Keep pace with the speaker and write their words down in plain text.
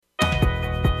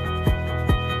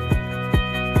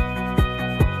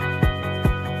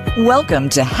Welcome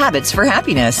to Habits for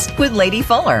Happiness with Lady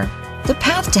Fuller. The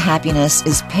path to happiness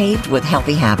is paved with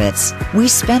healthy habits. We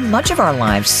spend much of our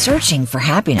lives searching for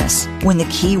happiness when the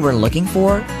key we're looking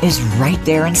for is right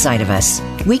there inside of us.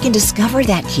 We can discover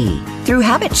that key through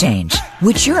habit change,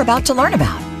 which you're about to learn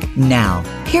about. Now,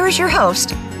 here is your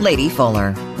host, Lady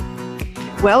Fuller.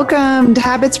 Welcome to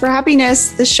Habits for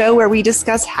Happiness, the show where we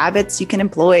discuss habits you can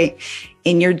employ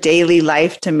in your daily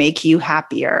life to make you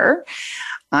happier.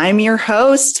 I'm your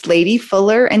host, Lady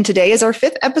Fuller, and today is our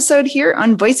 5th episode here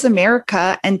on Voice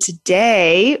America. And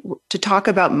today, to talk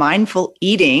about mindful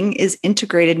eating, is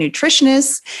integrated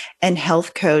nutritionist and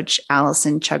health coach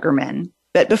Alyson Chugerman.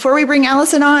 But before we bring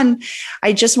Alyson on,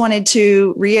 I just wanted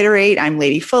to reiterate, I'm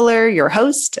Lady Fuller, your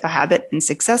host, a habit and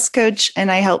success coach, and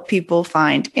I help people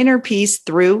find inner peace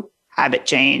through habit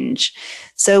change.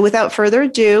 So without further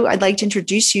ado, I'd like to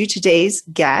introduce you to today's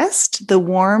guest, the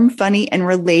warm, funny, and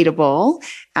relatable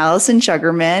Alyson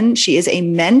Chugerman. She is a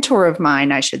mentor of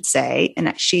mine, I should say,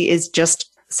 and she is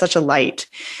just such a light.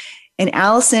 And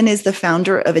Alyson is the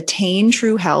founder of Attain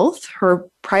True Health. Her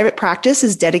private practice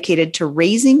is dedicated to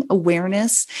raising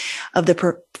awareness of the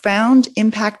profound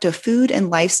impact of food and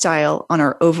lifestyle on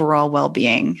our overall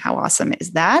well-being. How awesome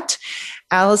is that?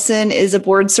 Alyson is a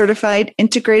board-certified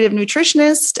integrative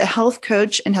nutritionist, a health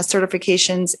coach, and has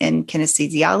certifications in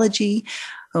kinesiology,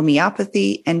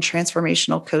 homeopathy, and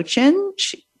transformational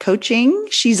coaching.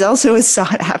 She's also a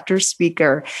sought-after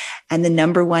speaker and the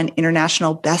 #1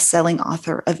 international best-selling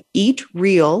author of Eat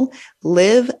Real,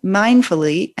 Live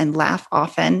Mindfully, and Laugh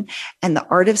Often, and The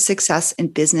Art of Success in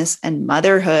Business and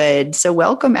Motherhood. So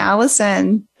welcome,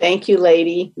 Alyson. Thank you,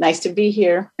 lady. Nice to be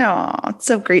here. Oh, it's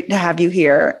so great to have you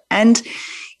here. And,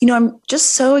 I'm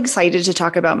just so excited to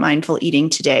talk about mindful eating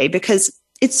today because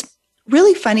it's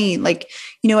really funny.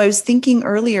 I was thinking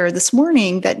earlier this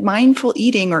morning that mindful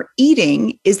eating or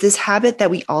eating is this habit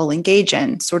that we all engage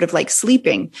in, sort of like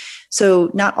sleeping. So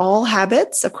not all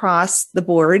habits across the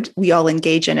board we all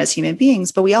engage in as human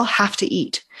beings, but we all have to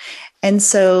eat. And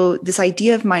so this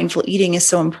idea of mindful eating is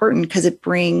so important because it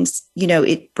brings,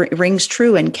 it rings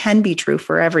true and can be true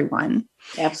for everyone.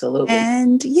 Absolutely.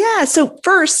 And so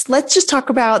first, let's just talk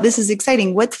about, this is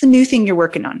exciting. What's the new thing you're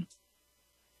working on?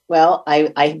 Well,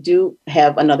 I do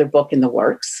have another book in the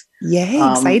works. Yay,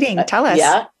 exciting. Tell us.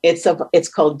 Yeah, it's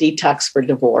called Detox for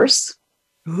Divorce,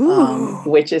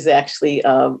 which is actually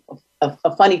a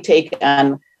funny take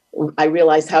on, I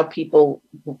realized how people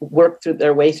work through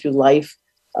their way through life,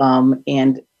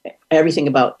 and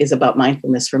everything is about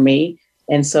mindfulness for me.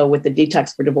 And so with the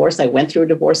Detox for Divorce, I went through a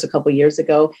divorce a couple of years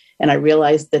ago, and I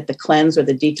realized that the cleanse or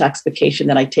the detoxification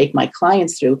that I take my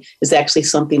clients through is actually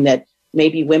something that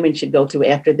maybe women should go through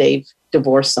after they've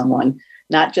divorced someone,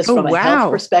 not just from a health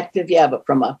perspective, but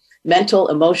from a mental,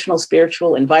 emotional,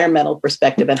 spiritual, environmental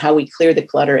perspective, and how we clear the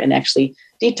clutter and actually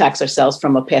detox ourselves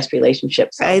from a past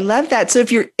relationship. So. I love that. So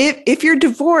if you're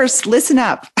divorced, listen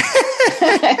up.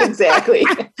 Exactly.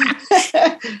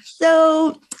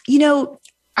 So,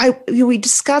 we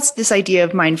discussed this idea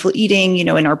of mindful eating,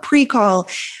 in our pre-call,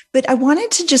 but I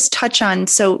wanted to just touch on,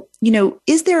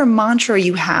 is there a mantra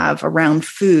you have around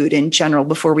food in general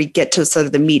before we get to sort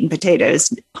of the meat and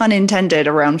potatoes, pun intended,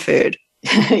 around food?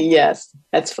 Yes,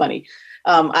 that's funny.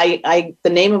 The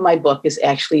name of my book is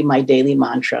actually my daily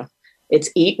mantra. It's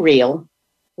Eat Real,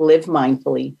 Live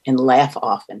Mindfully, and Laugh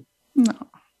Often. Oh,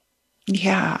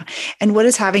 yeah. And what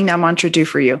does having that mantra do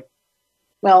for you?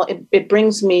 Well, it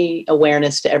brings me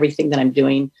awareness to everything that I'm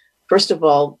doing. First of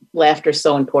all, laughter is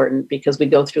so important because we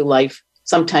go through life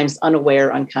sometimes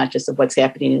unaware, unconscious of what's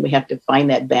happening, and we have to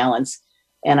find that balance.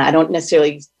 And I don't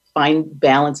necessarily find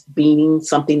balance being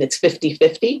something that's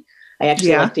 50-50. I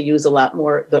actually like to use a lot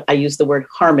more, I use the word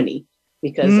harmony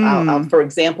because, I'll, for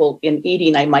example, in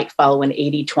eating, I might follow an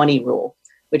 80-20 rule,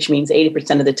 which means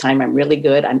 80% of the time I'm really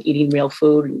good. I'm eating real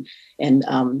food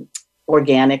and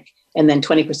organic. And then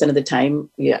 20% of the time,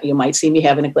 you might see me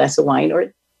having a glass of wine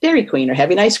or Dairy Queen or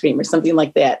having ice cream or something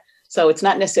like that. So it's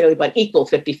not necessarily about equal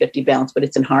 50-50 balance, but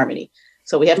it's in harmony.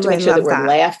 So we have to make sure that we're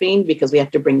laughing because we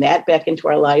have to bring that back into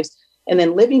our lives. And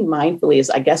then living mindfully is,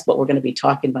 I guess, what we're going to be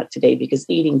talking about today, because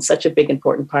eating is such a big,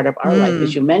 important part of our life.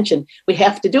 As you mentioned, we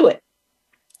have to do it.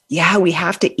 Yeah, we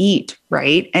have to eat,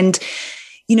 right? And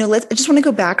I just want to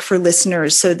go back for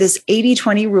listeners. So this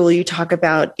 80-20 rule you talk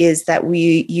about is that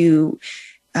you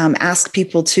ask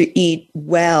people to eat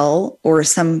well or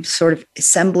some sort of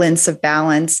semblance of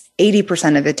balance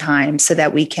 80% of the time so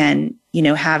that we can,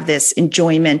 have this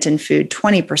enjoyment in food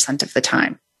 20% of the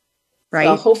time, right?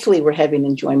 Well, hopefully we're having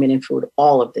enjoyment in food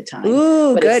all of the time.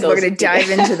 Ooh, good. We're going to dive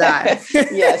into that.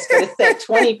 Yes, but it's that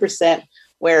 20%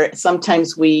 where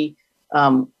sometimes we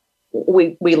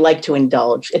we like to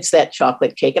indulge. It's that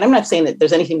chocolate cake. And I'm not saying that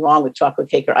there's anything wrong with chocolate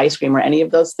cake or ice cream or any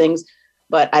of those things,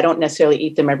 but I don't necessarily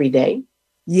eat them every day.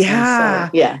 Yeah.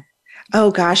 So, yeah.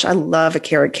 Oh gosh, I love a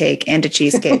carrot cake and a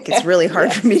cheesecake. It's really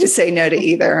hard for me to say no to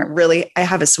either. I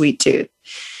have a sweet tooth.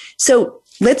 So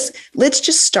let's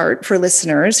just start for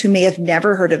listeners who may have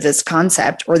never heard of this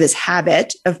concept or this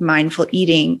habit of mindful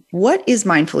eating. What is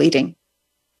mindful eating?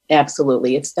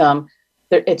 Absolutely.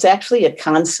 It's actually a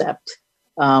concept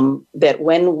that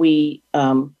when we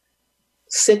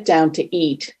sit down to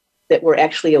eat, that we're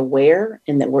actually aware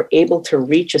and that we're able to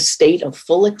reach a state of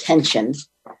full attention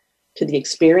to the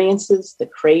experiences, the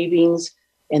cravings,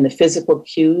 and the physical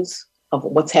cues of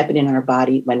what's happening in our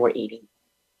body when we're eating.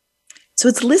 So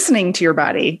it's listening to your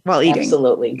body while eating.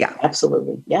 Absolutely. Yeah.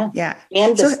 Absolutely. Yeah. Yeah.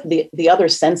 And the other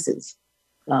senses,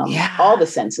 all the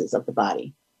senses of the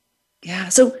body. Yeah.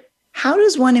 So how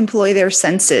does one employ their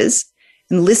senses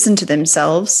and listen to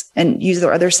themselves and use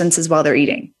their other senses while they're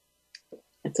eating?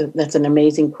 That's an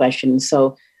amazing question.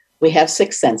 So we have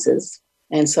 6 senses.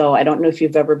 And so I don't know if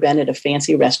you've ever been at a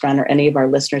fancy restaurant, or any of our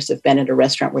listeners have been at a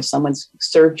restaurant where someone's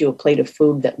served you a plate of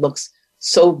food that looks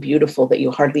so beautiful that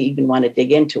you hardly even want to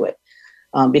dig into it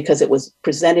because it was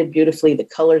presented beautifully. The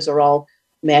colors are all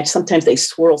matched. Sometimes they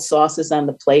swirl sauces on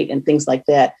the plate and things like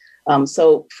that.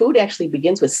 So food actually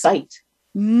begins with sight.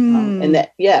 And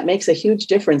that, it makes a huge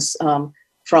difference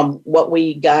from what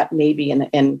we got maybe.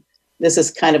 And this is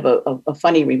kind of a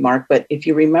funny remark, but if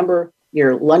you remember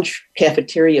your lunch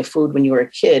cafeteria food when you were a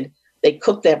kid, they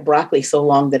cooked that broccoli so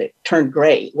long that it turned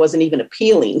gray. It wasn't even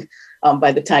appealing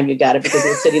by the time you got it because it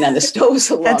was sitting on the stove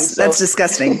so long. That's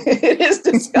disgusting. It is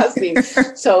disgusting.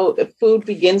 So food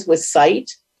begins with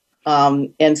sight.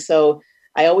 And so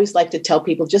I always like to tell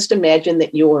people, just imagine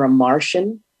that you were a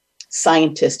Martian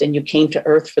scientist and you came to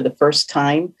Earth for the first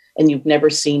time and you've never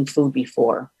seen food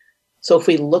before. So if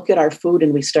we look at our food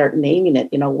and we start naming it,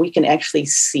 we can actually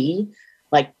see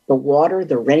like the water,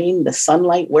 the rain, the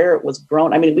sunlight, where it was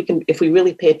grown. I mean, if we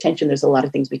really pay attention, there's a lot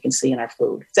of things we can see in our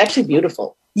food. It's actually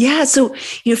beautiful. Yeah. So,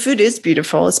 food is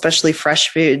beautiful, especially fresh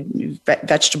food,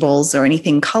 vegetables or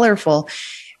anything colorful.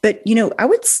 But, I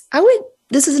would,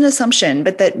 this is an assumption,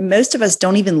 but that most of us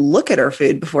don't even look at our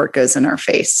food before it goes in our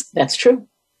face. That's true.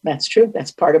 That's true.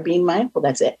 That's part of being mindful.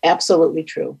 That's absolutely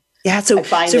true. Yeah. So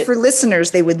for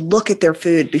listeners, they would look at their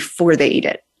food before they eat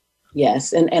it.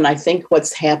 Yes. And I think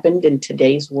what's happened in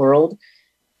today's world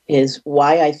is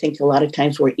why I think a lot of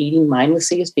times we're eating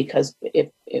mindlessly is because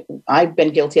I've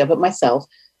been guilty of it myself,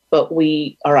 but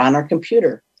we are on our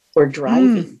computer, we're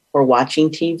driving, we're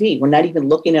watching TV. We're not even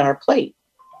looking at our plate.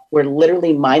 We're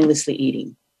literally mindlessly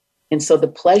eating. And so the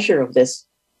pleasure of this,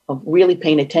 of really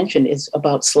paying attention, is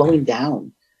about slowing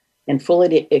down and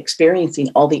fully experiencing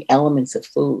all the elements of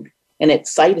food. And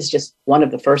sight is just one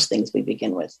of the first things we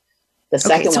begin with. The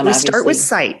second one, we start with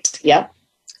sight. Yep.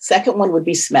 Second one would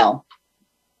be smell.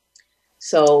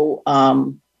 So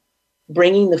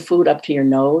bringing the food up to your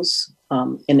nose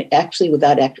and actually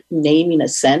without naming a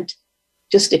scent,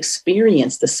 just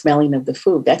experience the smelling of the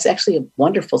food. That's actually a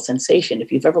wonderful sensation. If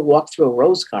you've ever walked through a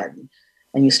rose garden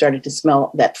and you started to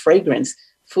smell that fragrance,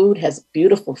 food has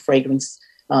beautiful fragrance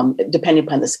depending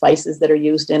upon the spices that are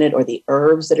used in it or the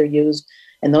herbs that are used.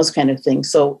 And those kind of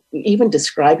things. So even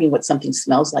describing what something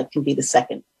smells like can be the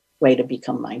second way to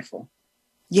become mindful.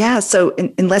 Yeah. So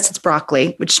unless it's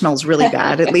broccoli, which smells really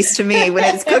bad, at least to me when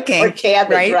it's cooking. Or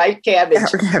cabbage, right?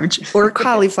 Cabbage or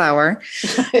cauliflower.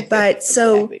 But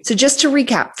so just to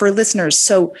recap for listeners,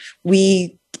 so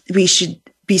we should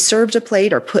be served a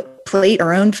plate or plate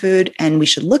our own food, and we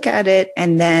should look at it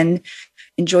and then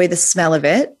enjoy the smell of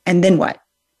it. And then what?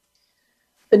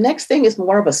 The next thing is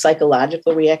more of a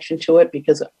psychological reaction to it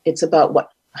because it's about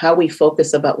how we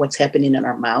focus about what's happening in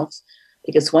our mouths.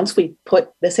 Because once we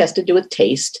this has to do with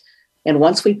taste, and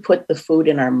once we put the food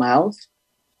in our mouth,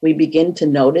 we begin to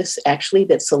notice actually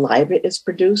that saliva is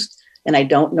produced. And I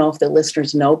don't know if the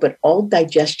listeners know, but all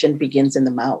digestion begins in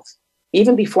the mouth.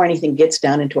 Even before anything gets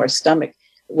down into our stomach,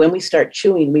 when we start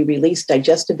chewing, we release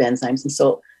digestive enzymes. And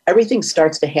so everything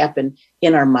starts to happen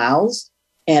in our mouths.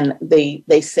 And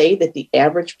they say that the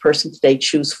average person today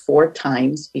chews 4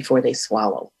 times before they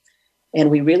swallow.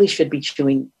 And we really should be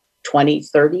chewing 20,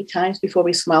 30 times before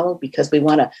we swallow because we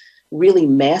want to really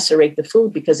macerate the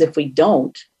food. Because if we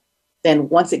don't, then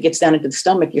once it gets down into the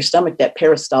stomach, your stomach, that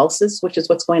peristalsis, which is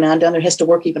what's going on down there, has to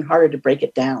work even harder to break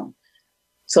it down.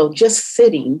 So just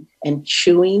sitting and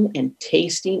chewing and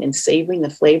tasting and savoring the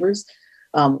flavors,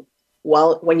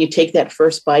 when you take that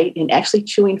first bite and actually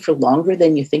chewing for longer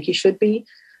than you think you should be.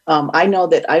 I know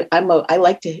that I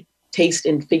like to taste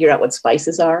and figure out what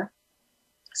spices are.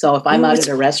 So if I'm out at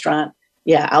a restaurant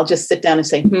Yeah, I'll just sit down and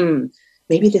say,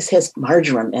 maybe this has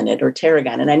marjoram in it or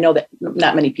tarragon. And I know that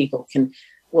not many people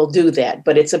will do that,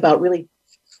 but it's about really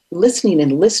listening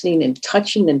and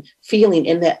touching and feeling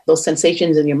in those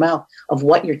sensations in your mouth of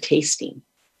what you're tasting.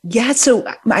 Yeah. So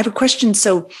I have a question.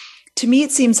 So to me,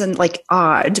 it seems like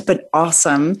odd, but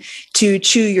awesome to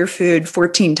chew your food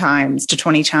 14 times to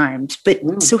 20 times.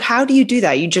 But so how do you do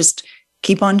that? You just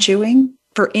keep on chewing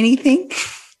for anything?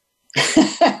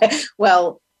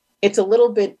 Well, it's a little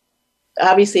bit,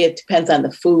 obviously it depends on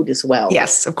the food as well.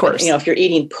 Yes, of course. If you're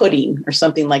eating pudding or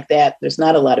something like that, there's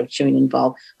not a lot of chewing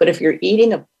involved. But if you're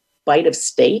eating a bite of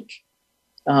steak,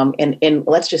 and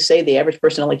let's just say the average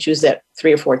person only chews that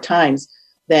 3 or 4 times,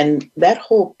 then that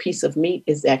whole piece of meat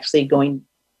is actually going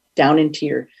down into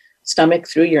your stomach,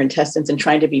 through your intestines, and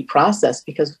trying to be processed,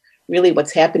 because really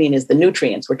what's happening is the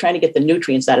nutrients. We're trying to get the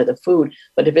nutrients out of the food,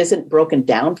 but if it isn't broken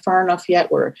down far enough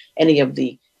yet, where any of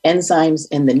the enzymes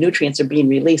and the nutrients are being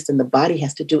released, and the body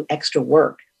has to do extra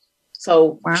work.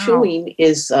 So chewing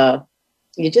is,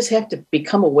 you just have to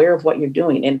become aware of what you're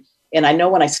doing. And I know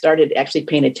when I started actually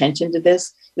paying attention to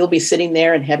this, you'll be sitting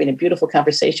there and having a beautiful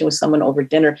conversation with someone over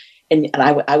dinner, and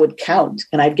I would count,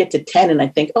 and I'd get to 10, and I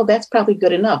think, oh, that's probably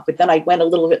good enough. But then I went a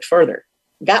little bit further,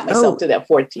 got myself to that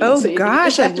 14. Oh, so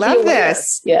gosh, I love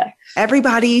this. Yeah.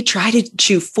 Everybody try to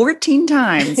chew 14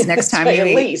 times next time you eat.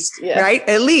 At least, yeah. Right?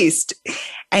 At least.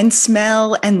 And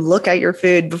smell and look at your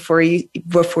food before you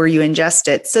ingest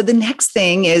it. So the next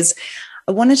thing is,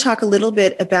 I want to talk a little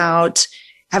bit about,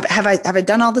 have I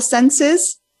done all the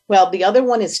senses? Well, the other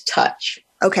one is touch.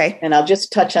 Okay. And I'll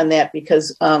just touch on that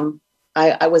because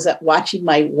I was watching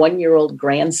my 1-year-old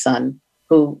grandson,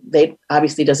 who they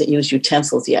obviously doesn't use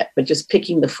utensils yet, but just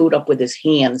picking the food up with his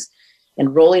hands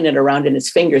and rolling it around in his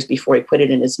fingers before he put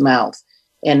it in his mouth.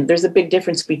 And there's a big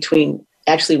difference between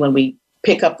actually when we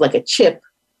pick up like a chip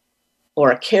or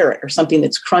a carrot or something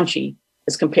that's crunchy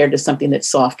as compared to something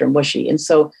that's soft or mushy. And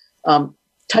so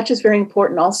touch is very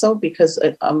important also, because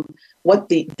what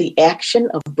the action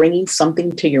of bringing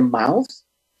something to your mouth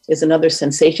is another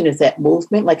sensation, is that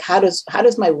movement. Like how does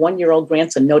my 1-year-old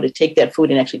grandson know to take that food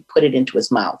and actually put it into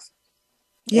his mouth?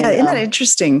 Yeah, and, isn't that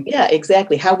interesting? Yeah,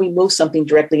 exactly. How we move something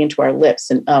directly into our lips.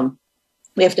 And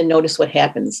we have to notice what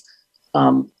happens.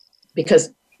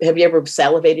 Because have you ever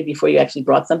salivated before you actually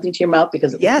brought something to your mouth?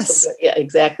 Because it yes. So good? Yeah,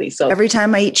 exactly. So every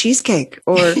time I eat cheesecake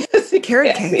or yes,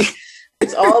 carrot cake.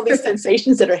 It's all these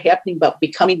sensations that are happening, but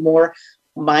becoming more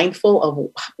mindful of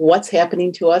what's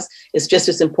happening to us is just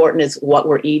as important as what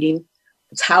we're eating.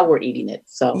 It's how we're eating it.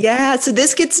 So yeah. So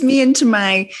this gets me into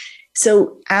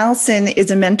so Alyson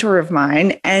is a mentor of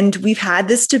mine, and we've had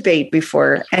this debate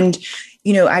before. And,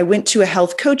 I went to a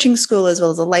health coaching school as well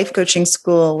as a life coaching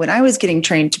school when I was getting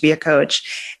trained to be a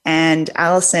coach. And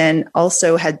Alyson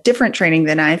also had different training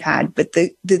than I've had. But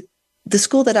the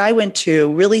school that I went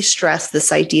to really stressed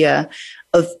this idea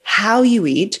of how you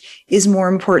eat is more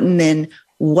important than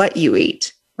what you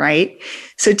eat, right?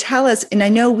 So tell us, and I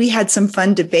know we had some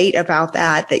fun debate about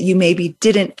that you maybe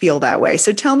didn't feel that way.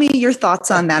 So tell me your thoughts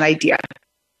on that idea.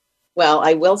 Well,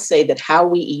 I will say that how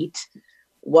we eat,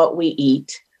 what we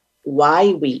eat,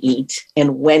 why we eat,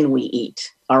 and when we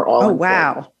eat are all important.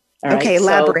 Wow. All okay, right?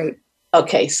 elaborate.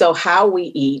 So how we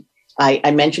eat,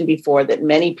 I mentioned before that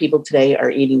many people today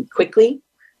are eating quickly.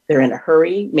 They're in a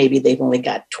hurry. Maybe they've only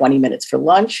got 20 minutes for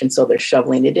lunch, and so they're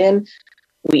shoveling it in.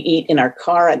 We eat in our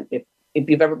car. And if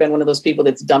you've ever been one of those people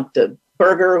that's dumped a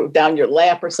burger down your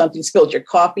lap or something, spilled your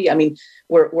coffee, I mean,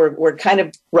 we're kind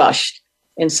of rushed.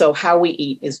 And so how we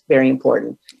eat is very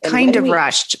important. And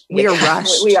rushed. We are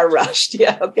rushed. We are rushed.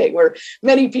 Yeah. Okay.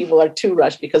 Many people are too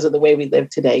rushed because of the way we live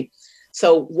today.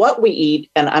 So what we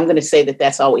eat, and I'm going to say that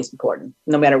that's always important,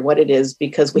 no matter what it is,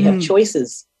 because we have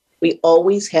choices. We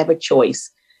always have a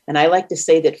choice. And I like to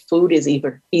say that food is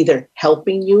either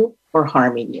helping you or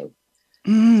harming you.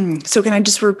 So can I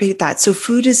just repeat that? So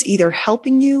food is either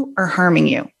helping you or harming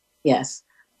you. Yes.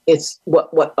 It's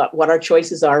what our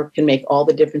choices are can make all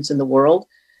the difference in the world.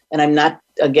 And I'm not,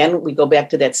 again, we go back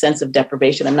to that sense of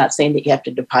deprivation. I'm not saying that you have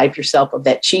to deprive yourself of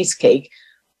that cheesecake,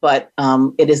 but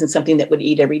it isn't something that would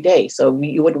eat every day. So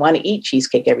you wouldn't want to eat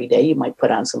cheesecake every day. You might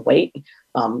put on some weight.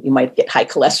 You might get high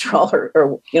cholesterol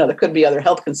or there could be other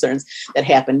health concerns that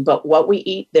happen. But what we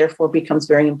eat, therefore, becomes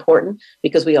very important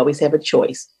because we always have a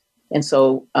choice. And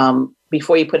so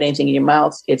before you put anything in your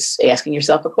mouth, it's asking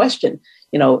yourself a question.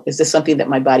 Is this something that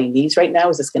my body needs right now?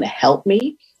 Is this going to help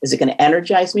me? Is it going to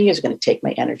energize me? Is it going to take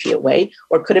my energy away?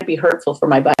 Or could it be hurtful for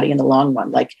my body in the long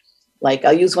run? Like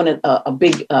I'll use a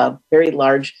big, very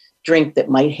large drink that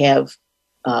might have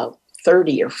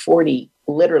 30 or 40,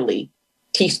 literally,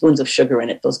 teaspoons of sugar in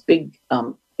it. Those big,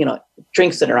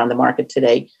 drinks that are on the market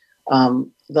today. Those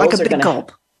like a are big gonna,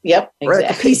 gulp. Yep, Or exactly.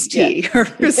 like a peace tea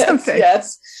or something.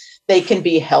 Yes, they can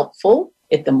be helpful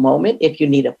at the moment if you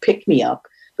need a pick-me-up.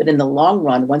 But in the long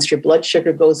run, once your blood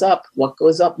sugar goes up, what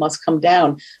goes up must come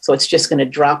down. So it's just going to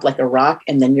drop like a rock,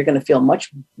 and then you're going to feel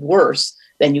much worse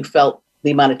than you felt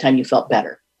the amount of time you felt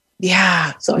better.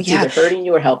 Yeah. So it's either hurting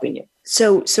you or helping you.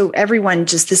 So everyone,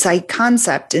 just this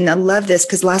concept, and I love this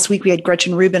because last week we had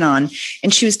Gretchen Rubin on,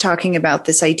 and she was talking about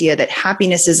this idea that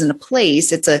happiness isn't a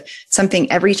place. It's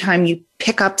something every time you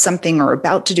pick up something or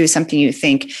about to do something, you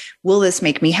think, will this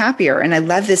make me happier? And I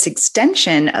love this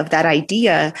extension of that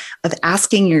idea of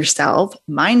asking yourself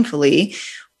mindfully,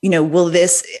 will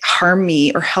this harm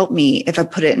me or help me if I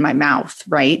put it in my mouth,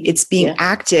 right? It's being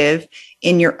active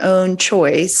in your own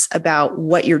choice about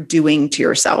what you're doing to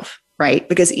yourself. Right?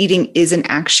 Because eating is an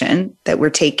action that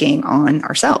we're taking on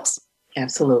ourselves.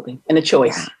 Absolutely. And a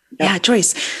choice. Yeah,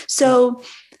 choice. So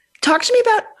talk to me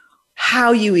about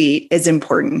how you eat is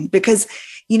important because,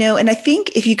 and I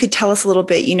think if you could tell us a little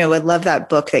bit, I love that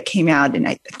book that came out, and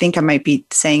I think I might be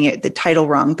saying the title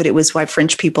wrong, but it was Why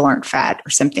French People Aren't Fat or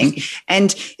something.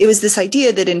 And it was this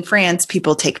idea that in France,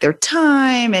 people take their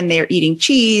time and they're eating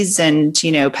cheese and,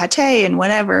 pate and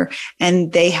whatever,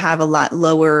 and they have a lot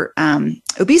lower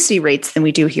obesity rates than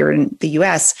we do here in the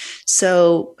US.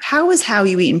 So how is how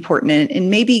you eat important? And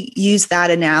maybe use that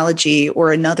analogy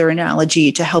or another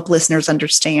analogy to help listeners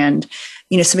understand,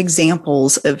 some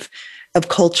examples of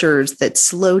cultures that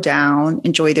slow down,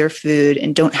 enjoy their food,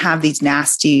 and don't have these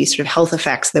nasty sort of health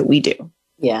effects that we do.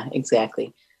 Yeah,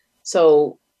 exactly.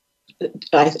 So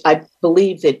I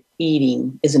believe that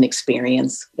eating is an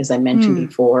experience, as I mentioned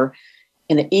before.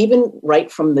 And even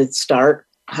right from the start,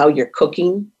 how you're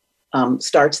cooking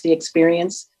starts the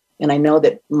experience. And I know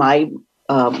that my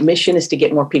mission is to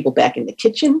get more people back in the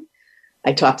kitchen.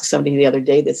 I talked to somebody the other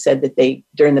day that said that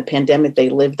during the pandemic, they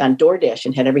lived on DoorDash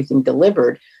and had everything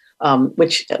delivered.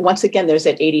 Which once again, there's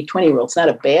that 80-20 rule. It's not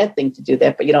a bad thing to do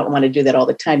that, but you don't want to do that all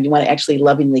the time. You want to actually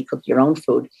lovingly cook your own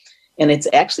food. And it's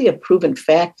actually a proven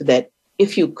fact that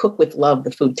if you cook with love, the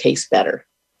food tastes better.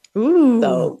 Ooh.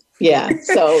 So, yeah.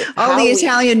 So all the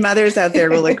Italian mothers out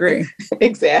there will agree.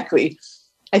 Exactly.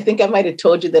 I think I might have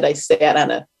told you that I sat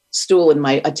on a stool in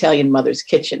my Italian mother's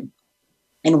kitchen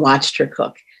and watched her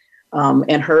cook.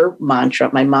 And her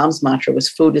mantra, my mom's mantra, was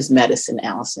food is medicine,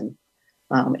 Alyson.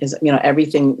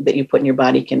 Everything that you put in your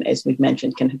body can, as we've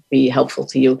mentioned, can be helpful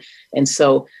to you. And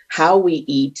so how we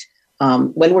eat,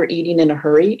 when we're eating in a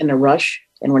hurry, in a rush,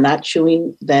 and we're not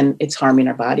chewing, then it's harming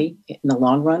our body in the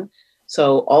long run.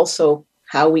 So also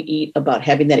how we eat, about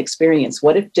having that experience.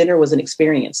 What if dinner was an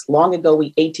experience? Long ago,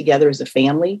 we ate together as a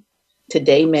family.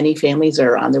 Today, many families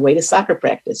are on their way to soccer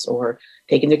practice or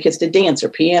taking their kids to dance or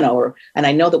piano. And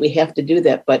I know that we have to do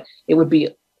that, but it would be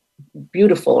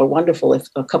beautiful or wonderful if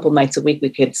a couple nights a week we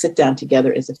could sit down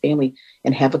together as a family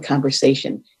and have a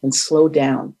conversation and slow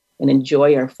down and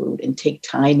enjoy our food and take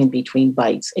time in between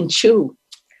bites and chew.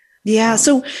 Yeah.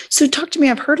 So talk to me.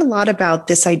 I've heard a lot about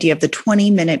this idea of the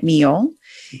 20-minute meal.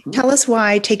 Mm-hmm. Tell us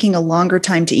why taking a longer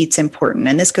time to eat is important.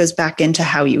 And this goes back into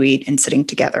how you eat and sitting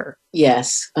together.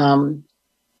 Yes.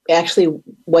 Actually,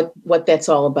 what that's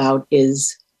all about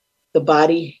is the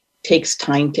body takes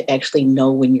time to actually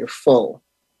know when you're full.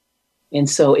 And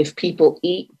so if people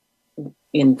eat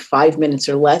in 5 minutes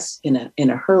or less in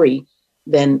a hurry,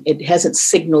 then it hasn't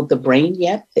signaled the brain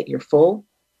yet that you're full.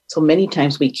 So many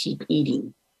times we keep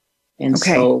eating. And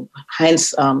so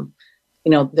hence,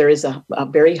 there is a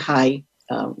very high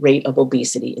rate of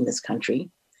obesity in this country.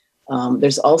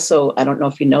 There's also, I don't know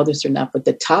if you know this or not, but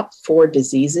the top 4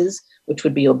 diseases, which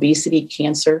would be obesity,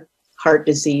 cancer, heart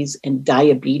disease, and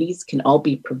diabetes, can all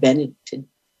be prevented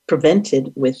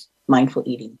with mindful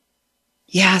eating.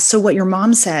 Yeah. So what your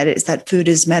mom said is that food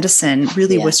is medicine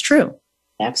really was true.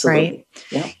 Absolutely.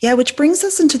 Right? Yeah. Which brings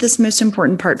us into this most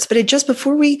important parts. But just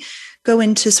before we go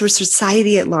into sort of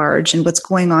society at large and what's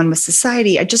going on with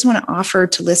society, I just want to offer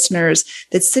to listeners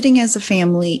that sitting as a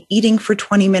family, eating for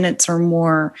 20 minutes or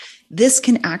more, this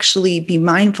can actually be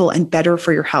mindful and better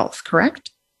for your health,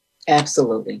 correct?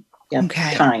 Absolutely. Yep.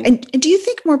 Okay. Time. And do you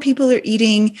think more people are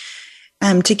eating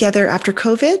together after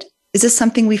COVID? Is this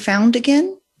something we found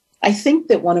again? I think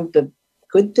that one of the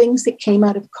good things that came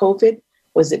out of COVID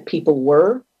was that people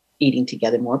were eating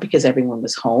together more because everyone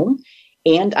was home.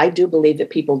 And I do believe that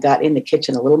people got in the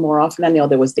kitchen a little more often. I know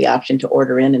there was the option to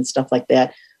order in and stuff like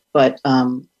that, but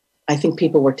I think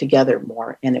people were together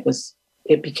more, and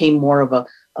it became more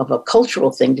of a cultural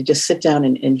thing to just sit down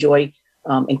and enjoy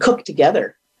and cook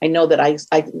together. I know that I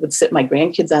would sit my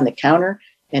grandkids on the counter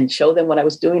and show them what I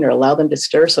was doing or allow them to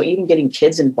stir. So even getting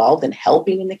kids involved and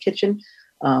helping in the kitchen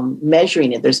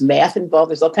measuring it. There's math involved.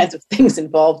 There's all kinds of things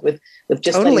involved with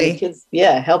just letting the kids,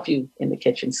 help you in the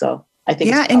kitchen. So I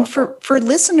think and for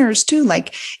listeners too,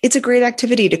 like it's a great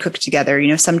activity to cook together. You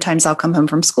know, sometimes I'll come home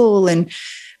from school and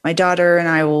my daughter and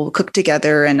I will cook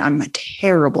together, and I'm a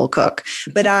terrible cook,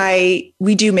 but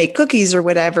we do make cookies or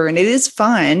whatever. And it is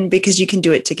fun because you can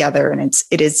do it together, and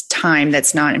it is time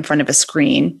that's not in front of a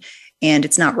screen and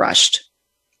it's not rushed,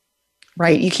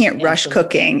 right? You can't rush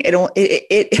cooking.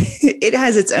 It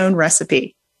has its own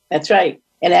recipe. That's right.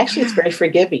 And actually it's very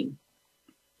forgiving,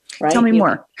 right? Tell me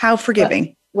more. How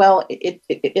forgiving? Well,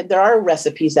 there are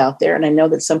recipes out there, and I know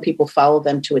that some people follow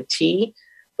them to a T,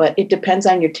 but it depends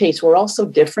on your taste. We're all so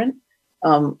different.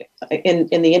 In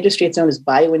the industry, it's known as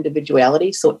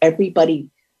bio-individuality. So everybody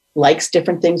likes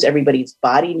different things. Everybody's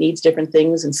body needs different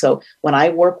things. And so when I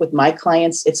work with my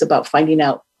clients, it's about finding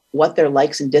out what their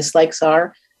likes and dislikes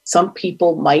are. Some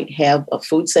people might have a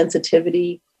food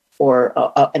sensitivity or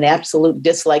an absolute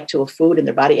dislike to a food, and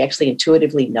their body actually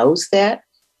intuitively knows that.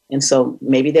 And so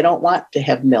maybe they don't want to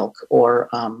have milk, or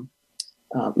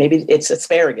maybe it's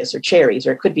asparagus or cherries,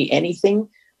 or it could be anything.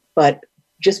 But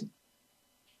just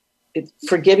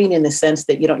forgiving in the sense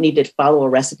that you don't need to follow a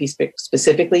recipe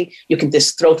specifically. You can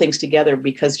just throw things together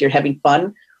because you're having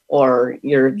fun, or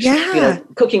you're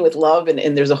cooking with love,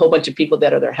 and there's a whole bunch of people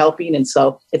that are there helping. And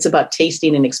so it's about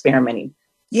tasting and experimenting.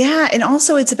 Yeah. And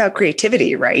also it's about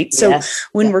creativity, right? So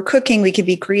when we're cooking, we can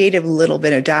be creative, a little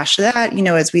bit of dash of that. You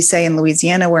know, as we say in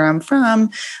Louisiana, where I'm from,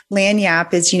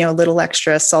 lagniappe is, a little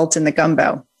extra salt in the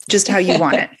gumbo, just how you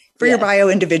want it for your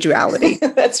bio-individuality.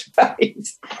 That's right.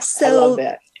 So I love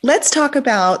that. Let's talk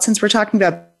about, since we're talking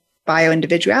about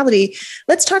bio-individuality,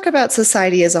 let's talk about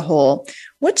society as a whole.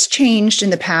 What's changed in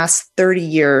the past 30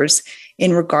 years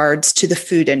in regards to the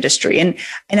food industry? And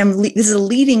this is a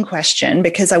leading question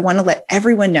because I want to let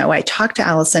everyone know. I talked to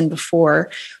Alyson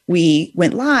before we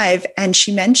went live, and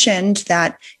she mentioned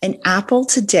that an apple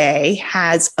today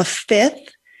has a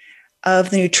fifth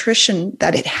of the nutrition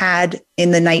that it had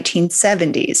in the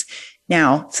 1970s.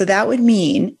 Now, so that would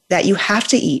mean that you have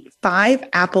to eat 5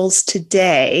 apples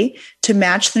today to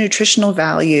match the nutritional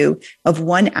value of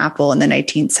one apple in the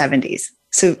 1970s.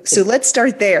 So let's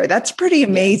start there. That's pretty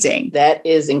amazing. That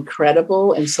is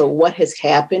incredible. And so what has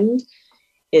happened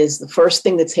is, the first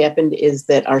thing that's happened is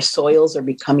that our soils are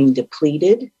becoming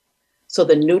depleted. So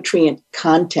the nutrient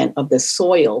content of the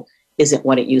soil isn't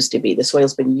what it used to be. The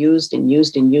soil's been used and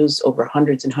used and used over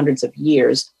hundreds and hundreds of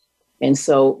years. And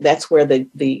so that's where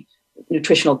the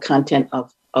nutritional content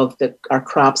of our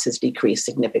crops has decreased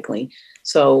significantly.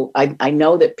 So I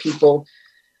know that people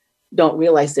don't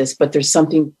realize this, but there's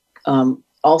something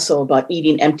also about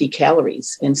eating empty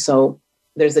calories. And so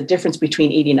there's a difference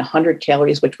between eating 100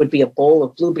 calories, which would be a bowl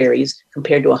of blueberries,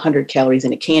 compared to 100 calories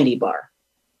in a candy bar.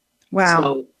 Wow.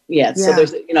 So, so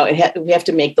there's, we have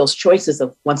to make those choices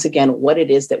of, once again, what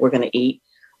it is that we're going to eat.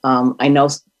 I know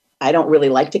I don't really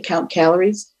like to count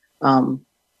calories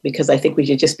because I think we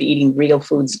should just be eating real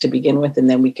foods to begin with, and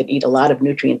then we could eat a lot of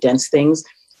nutrient-dense things.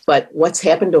 But what's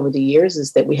happened over the years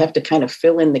is that we have to kind of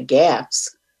fill in the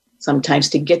gaps sometimes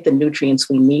to get the nutrients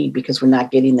we need, because we're not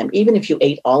getting them. Even if you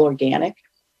ate all organic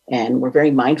and we're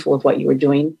very mindful of what you were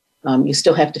doing, you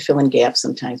still have to fill in gaps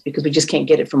sometimes because we just can't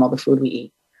get it from all the food we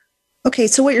eat. Okay.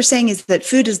 So what you're saying is that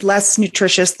food is less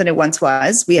nutritious than it once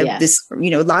was. We have this,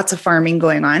 lots of farming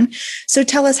going on. So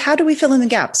tell us, how do we fill in the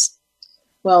gaps?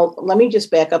 Well, let me just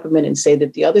back up a minute and say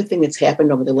that the other thing that's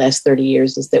happened over the last 30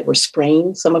 years is that we're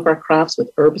spraying some of our crops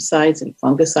with herbicides and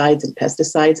fungicides and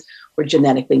pesticides. We're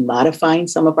genetically modifying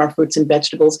some of our fruits and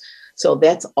vegetables. So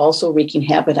that's also wreaking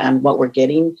havoc on what we're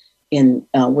getting in.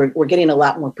 We're getting a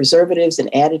lot more preservatives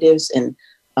and additives and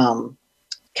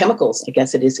chemicals, I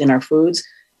guess it is, in our foods.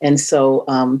 And so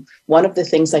one of the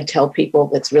things I tell people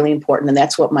that's really important, and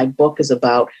that's what my book is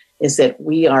about, is that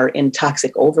we are in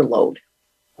toxic overload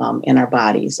in our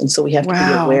bodies. And so we have to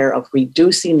be aware of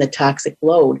reducing the toxic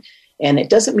load. And it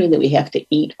doesn't mean that we have to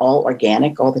eat all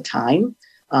organic all the time.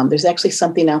 There's actually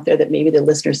something out there that maybe the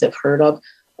listeners have heard of.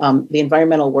 The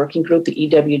Environmental Working Group, the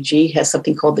EWG, has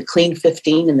something called the Clean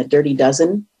 15 and the Dirty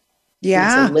Dozen.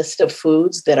 Yeah. It's a list of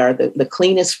foods that are the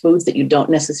cleanest foods that you don't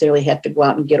necessarily have to go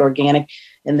out and get organic.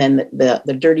 And then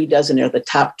the Dirty Dozen are the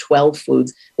top 12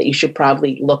 foods that you should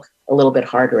probably look a little bit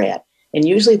harder at. And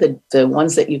usually the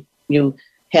ones that you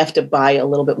have to buy a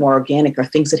little bit more organic are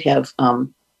things that have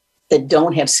that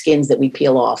don't have skins that we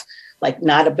peel off. Like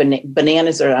not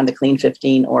bananas are on the Clean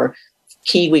 15, or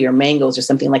kiwi or mangoes or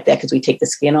something like that, because we take the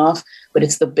skin off. But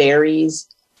it's the berries,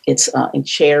 it's and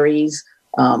cherries,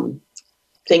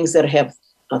 things that have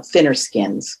thinner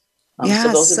skins.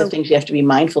 So those are the things you have to be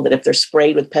mindful that if they're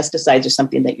sprayed with pesticides or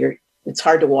something, that it's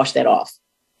hard to wash that off.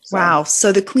 So. Wow.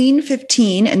 So the clean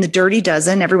 15 and the dirty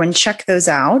dozen, everyone check those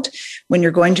out. When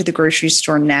you're going to the grocery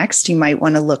store next, you might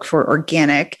want to look for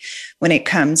organic when it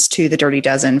comes to the dirty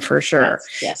dozen for sure.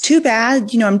 Yes. Too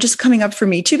bad, I'm just coming up for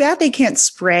me. Too bad they can't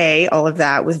spray all of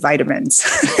that with vitamins.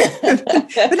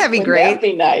 Wouldn't that be great? That'd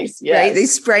be nice. Yes. Right? They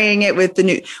spraying it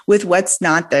with what's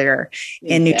not there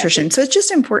in nutrition. So it's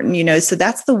just important, so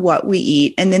that's the what we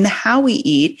eat. And then the how we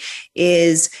eat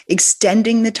is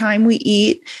extending the time we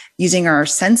eat, using our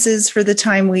senses for the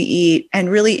time we eat, and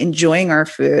really enjoying our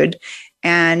food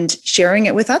and sharing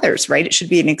it with others, right? It should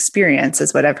be an experience,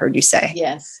 is what I've heard you say.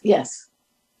 Yes.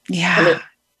 Yeah.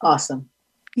 Awesome.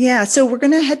 Yeah. So we're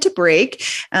going to head to break,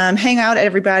 hang out,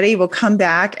 everybody. We'll come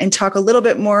back and talk a little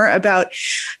bit more about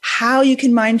how you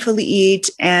can mindfully eat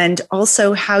and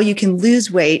also how you can lose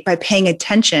weight by paying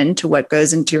attention to what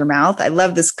goes into your mouth. I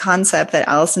love this concept that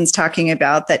Alyson's talking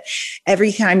about, that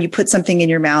every time you put something in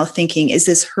your mouth thinking, is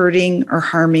this hurting or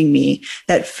harming me?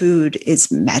 That food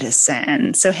is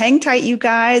medicine. So hang tight, you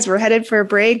guys. We're headed for a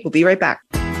break. We'll be right back.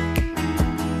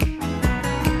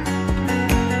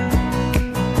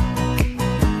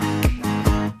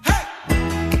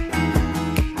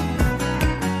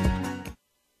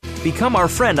 Become our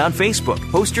friend on Facebook.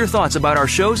 Post your thoughts about our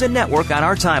shows and network on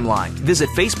our timeline. Visit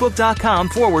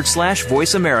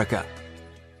facebook.com/Voice America.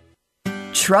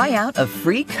 Try out a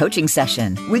free coaching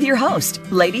session with your host,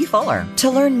 Lady Fuller, to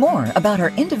learn more about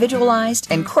her individualized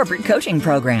and corporate coaching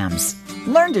programs.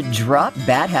 Learn to drop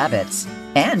bad habits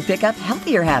and pick up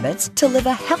healthier habits to live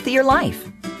a healthier life.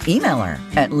 Email her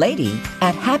at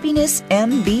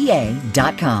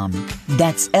lady@happinessmba.com.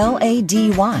 That's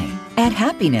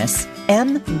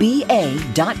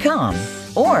LADY@happinessmba.com.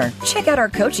 Or check out our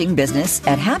coaching business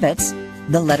at Habits,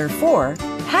 the letter 4,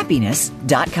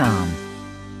 happiness.com.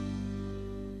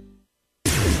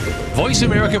 Voice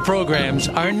America programs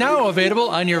are now available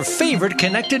on your favorite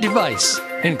connected device,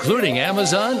 including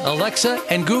Amazon, Alexa,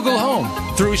 and Google Home.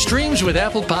 Through streams with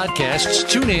Apple Podcasts,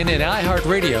 TuneIn, and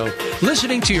iHeartRadio,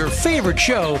 listening to your favorite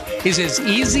show is as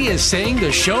easy as saying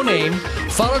the show name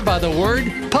followed by the word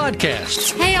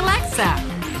podcast. Hey, Alexa,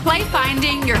 play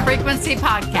Finding Your Frequency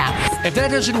podcast. If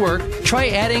that doesn't work, try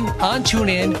adding on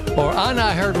TuneIn or on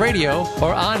iHeartRadio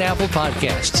or on Apple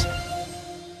Podcasts.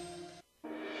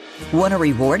 Want to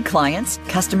reward clients,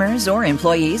 customers, or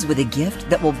employees with a gift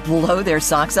that will blow their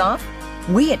socks off?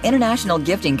 We at International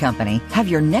Gifting Company have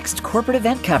your next corporate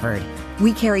event covered.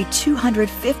 We carry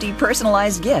 250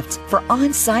 personalized gifts for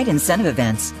on-site incentive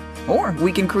events. Or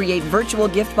we can create virtual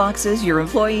gift boxes your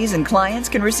employees and clients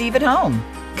can receive at home.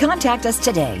 Contact us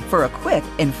today for a quick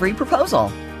and free proposal.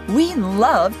 We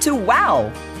love to wow!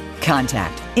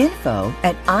 Contact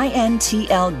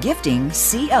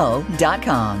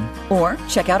info@intlgiftingco.com or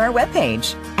check out our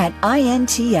webpage at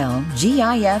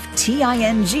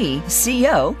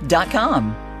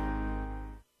intlgiftingco.com.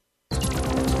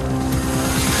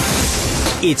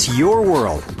 It's your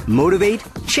world. Motivate,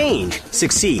 change,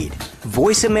 succeed.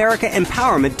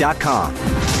 VoiceAmericaEmpowerment.com.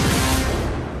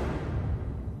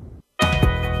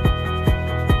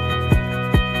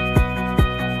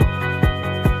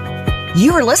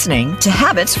 You are listening to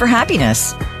Habits for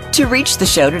Happiness. To reach the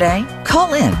show today,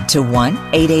 call in to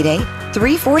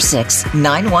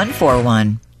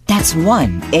 1-888-346-9141. That's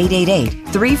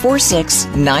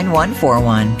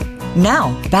 1-888-346-9141.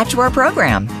 Now, back to our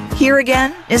program. Here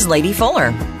again is Lady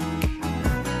Fuller.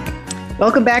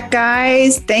 Welcome back,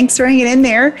 guys. Thanks for hanging in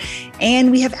there.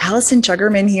 And we have Alyson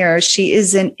Chugerman here. She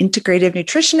is an integrative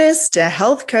nutritionist, a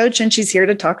health coach, and she's here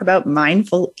to talk about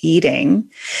mindful eating.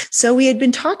 So we had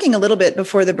been talking a little bit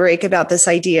before the break about this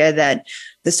idea that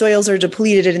the soils are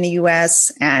depleted in the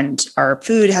US and our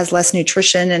food has less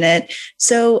nutrition in it.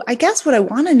 So I guess what I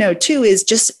want to know too is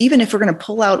just even if we're going to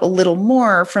pull out a little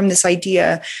more from this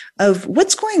idea of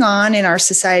what's going on in our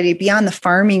society beyond the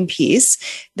farming piece,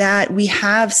 that we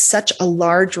have such a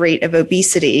large rate of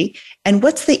obesity. And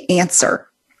what's the answer?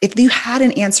 If you had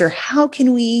an answer, how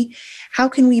can we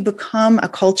become a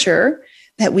culture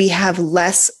that we have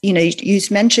less, you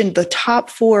mentioned the top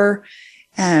 4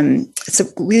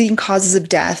 leading causes of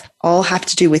death all have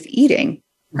to do with eating,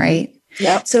 right?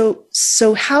 Yeah. So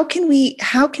how can we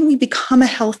become a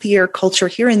healthier culture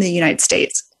here in the United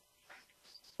States?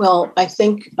 Well, I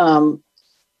think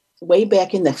way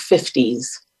back in the 50s,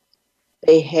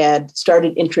 they had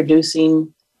started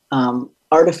introducing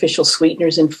artificial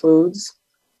sweeteners in foods.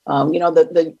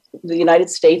 The United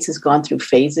States has gone through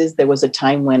phases. There was a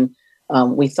time when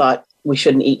we thought we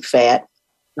shouldn't eat fat.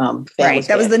 Right.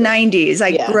 That was the 90s.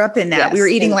 I grew up in that. Yes. We were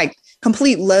eating like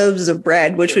complete loaves of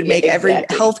bread, which would make every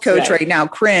health coach right now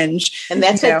cringe. And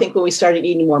that's, I think, when we started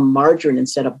eating more margarine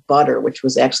instead of butter, which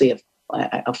was actually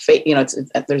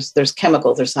there's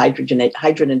chemicals, there's hydrogen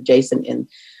adjacent in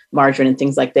margarine and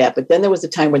things like that. But then there was a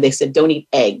time where they said, don't eat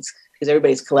eggs because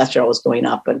everybody's cholesterol was going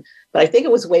up. But I think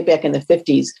it was way back in the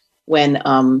 50s when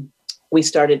we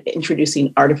started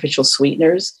introducing artificial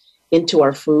sweeteners into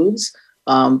our foods.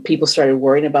 People started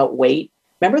worrying about weight.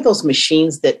 Remember those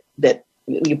machines that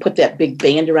you put that big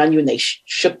band around you and they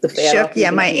shook the fat off?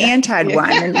 Yeah, my aunt had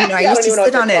one. And, I used to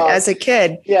sit on it as a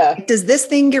kid. Yeah. Does this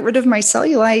thing get rid of my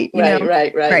cellulite?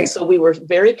 Right. So we were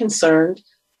very concerned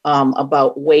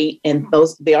about weight, and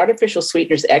the artificial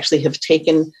sweeteners actually have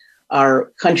taken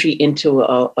our country into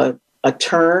a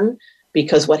turn,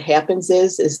 because what happens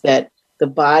is that the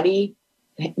body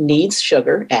needs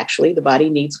sugar. Actually, the body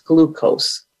needs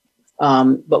glucose.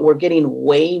 But we're getting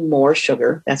way more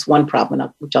sugar. That's one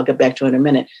problem, which I'll get back to in a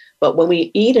minute. But when we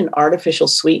eat an artificial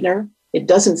sweetener, it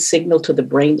doesn't signal to the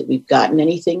brain that we've gotten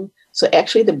anything. So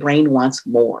actually the brain wants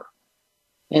more.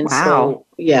 And so,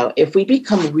 if we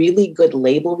become really good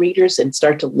label readers and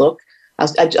start to look,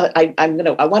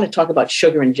 I want to talk about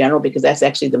sugar in general, because that's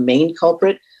actually the main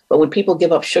culprit. But when people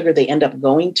give up sugar, they end up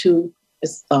going to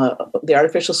the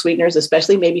artificial sweeteners,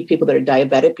 especially maybe people that are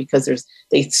diabetic, because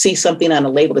they see something on a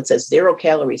label that says 0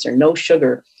 calories or no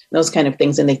sugar, those kind of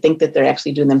things. And they think that they're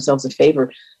actually doing themselves a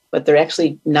favor, but they're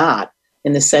actually not,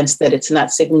 in the sense that it's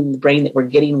not signaling the brain that we're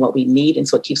getting what we need. And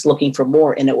so it keeps looking for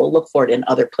more, and it will look for it in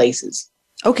other places.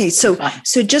 Okay. So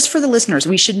just for the listeners,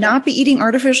 we should not be eating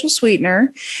artificial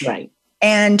sweetener. Right.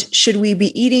 And we should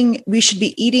be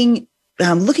eating,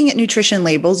 looking at nutrition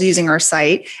labels using our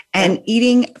site and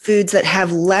eating foods that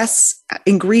have less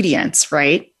ingredients,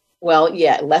 right? Well,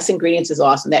 yeah, less ingredients is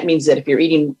awesome. That means that if you're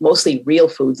eating mostly real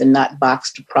foods and not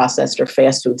boxed, processed, or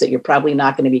fast foods, that you're probably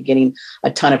not going to be getting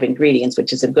a ton of ingredients,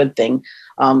 which is a good thing.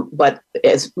 But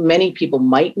as many people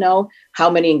might know, how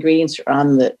many ingredients are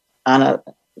on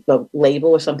the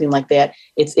label or something like that,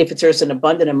 if there's an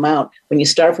abundant amount, when you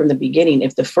start from the beginning,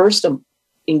 if the first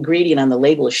ingredient on the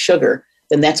label is sugar,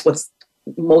 then that's what's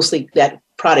mostly, that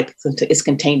product is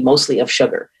contained mostly of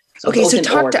sugar. So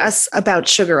talk to us about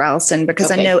sugar, Alyson, because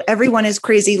I know everyone is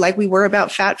crazy, like we were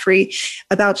about fat-free,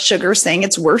 about sugar, saying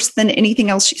it's worse than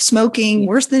anything else, smoking,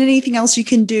 worse than anything else you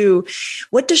can do.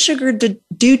 What does sugar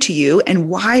do to you, and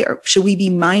why should we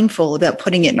be mindful about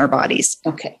putting it in our bodies?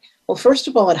 Okay. Well, first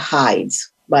of all, it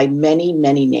hides by many,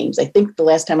 many names. I think the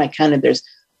last time I counted, there's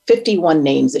 51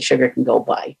 names that sugar can go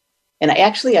by. And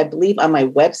I believe on my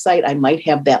website, I might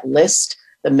have that list,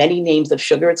 the many names of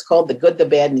sugar. It's called The Good, the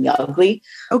Bad, and the Ugly.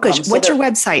 Oh, gosh. What's your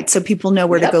website, so people know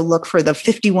where to go look for the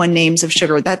 51 names of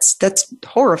sugar? That's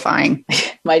horrifying.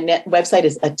 My website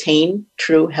is Attain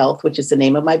True Health, which is the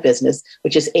name of my business,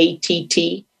 which is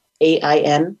ATTAIN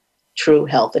True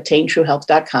Health,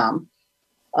 AttainTrueHealth.com.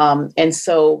 And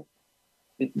so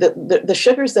the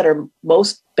sugars that are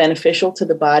most beneficial to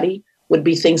the body would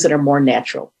be things that are more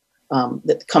natural,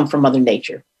 that come from Mother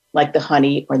Nature, like the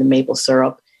honey or the maple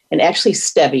syrup. And actually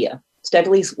stevia.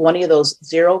 Stevia is one of those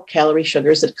 0-calorie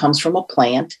sugars that comes from a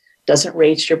plant, doesn't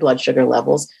raise your blood sugar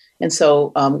levels. And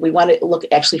so we want to look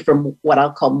actually from what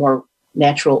I'll call more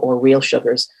natural or real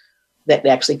sugars that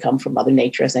actually come from Mother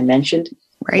Nature, as I mentioned.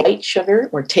 Right. White sugar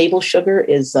or table sugar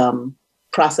is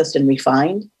processed and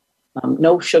refined.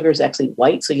 No sugar is actually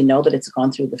white, so you know that it's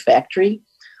gone through the factory.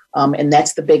 And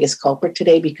that's the biggest culprit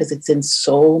today, because it's in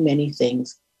so many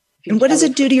things. And what does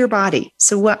it do to your body?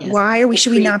 So why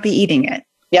should we not be eating it?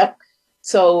 Yep.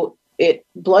 So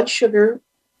blood sugar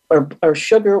or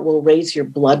sugar will raise your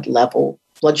blood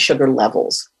sugar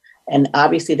levels. And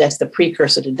obviously that's the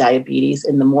precursor to diabetes.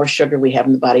 And the more sugar we have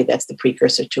in the body, that's the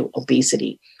precursor to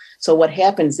obesity. So what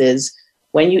happens is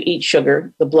when you eat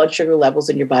sugar, the blood sugar levels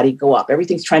in your body go up.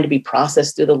 Everything's trying to be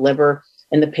processed through the liver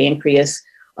and the pancreas.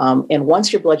 And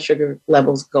once your blood sugar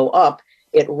levels go up,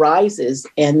 it rises,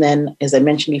 and then, as I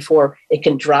mentioned before, it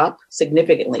can drop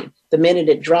significantly. The minute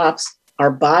it drops,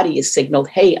 our body is signaled,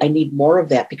 hey, I need more of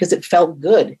that, because it felt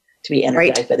good to be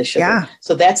energized by the sugar. Yeah.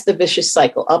 So that's the vicious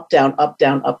cycle, up, down, up,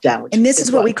 down, up, down. And this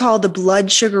is what we call the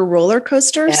blood sugar roller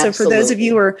coaster. Absolutely. So for those of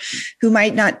you who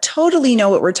might not totally know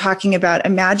what we're talking about,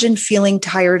 imagine feeling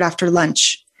tired after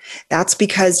lunch. That's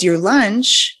because your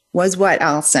lunch was what,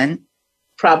 Alyson?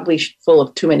 Probably full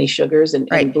of too many sugars, and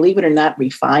believe it or not,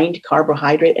 refined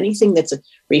carbohydrate, anything that's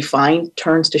refined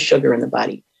turns to sugar in the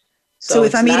body. So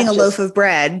if I'm eating a loaf of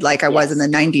bread, like I was in the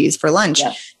 90s for lunch,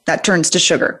 that turns to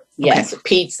sugar. Yes. Okay.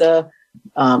 Pizza,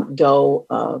 dough,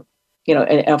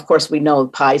 and of course we know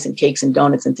pies and cakes and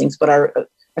donuts and things, but our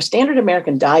standard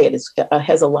American diet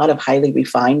has a lot of highly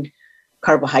refined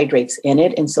carbohydrates in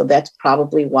it. And so that's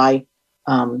probably why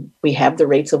we have the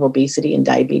rates of obesity and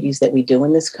diabetes that we do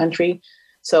in this country.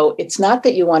 So it's not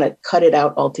that you want to cut it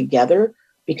out altogether,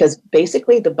 because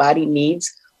basically the body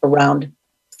needs around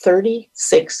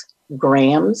 36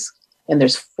 grams, and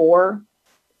there's 4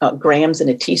 grams in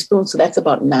a teaspoon. So that's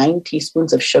about 9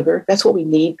 teaspoons of sugar. That's what we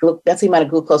need. That's the amount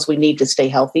of glucose we need to stay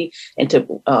healthy and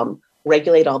to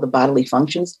regulate all the bodily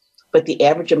functions. But the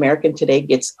average American today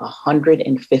gets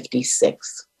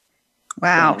 156.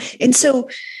 Wow. And so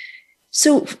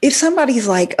if somebody's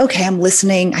like, okay, I'm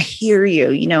listening, I hear you,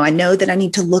 I know that I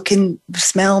need to look and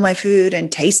smell my food and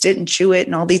taste it and chew it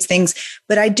and all these things,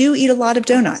 but I do eat a lot of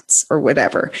donuts or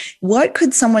whatever. What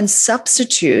could someone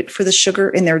substitute for the sugar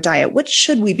in their diet? What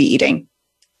should we be eating?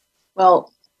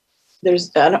 Well,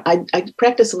 I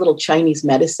practice a little Chinese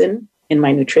medicine in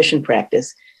my nutrition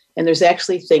practice, and there's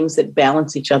actually things that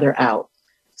balance each other out.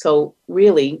 So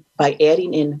really, by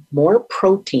adding in more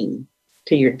protein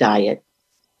to your diet,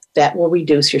 that will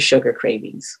reduce your sugar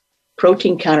cravings.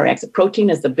 Protein counteracts it. Protein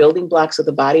is the building blocks of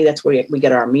the body. That's where we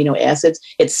get our amino acids.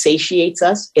 It satiates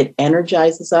us. It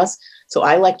energizes us. So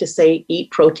I like to say, eat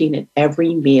protein at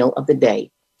every meal of the day.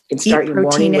 Eat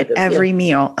protein at every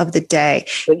meal of the day.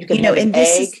 So you can have an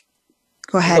egg.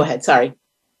 Go ahead. Go ahead. Sorry.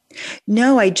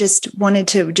 No, I just wanted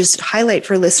to highlight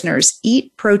for listeners,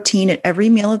 eat protein at every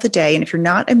meal of the day. And if you're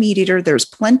not a meat eater, there's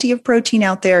plenty of protein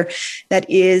out there that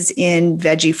is in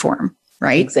veggie form.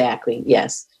 Right? Exactly.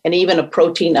 Yes. And even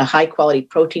a high quality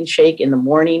protein shake in the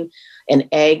morning, an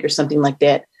egg or something like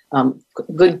that.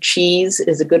 Good cheese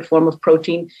is a good form of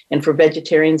protein. And for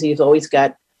vegetarians, you've always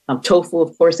got tofu,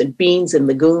 of course, and beans and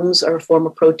legumes are a form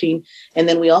of protein. And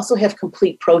then we also have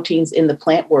complete proteins in the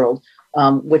plant world,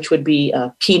 which would be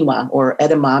quinoa or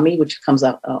edamame, which comes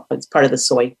out, it's part of the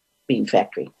soybean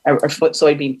factory or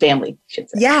soybean family, I should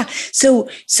say. Yeah. So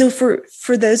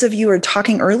for those of you who are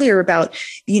talking earlier about,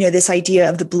 this idea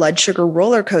of the blood sugar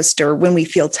roller coaster when we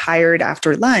feel tired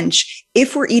after lunch,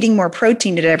 if we're eating more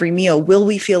protein at every meal, will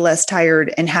we feel less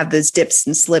tired and have those dips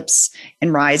and slips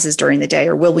and rises during the day,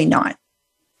 or will we not?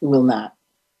 You will not.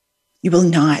 You will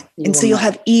not. So you'll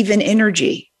have even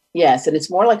energy. Yes. And it's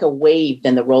more like a wave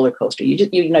than the roller coaster.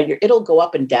 It'll go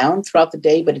up and down throughout the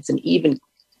day, but it's an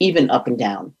even up and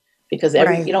down. Because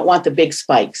you don't want the big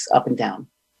spikes up and down.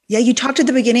 Yeah, you talked at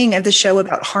the beginning of the show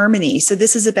about harmony. So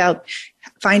this is about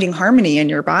finding harmony in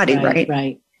your body, right?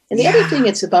 Right. And the other thing,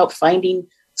 it's about finding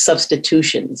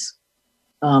substitutions.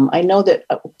 I know that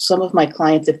some of my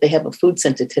clients, if they have a food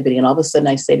sensitivity, and all of a sudden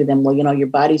I say to them, well, your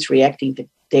body's reacting to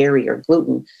dairy or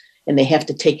gluten, and they have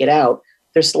to take it out.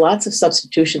 There's lots of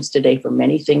substitutions today for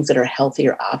many things that are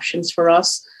healthier options for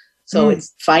us. So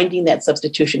it's finding that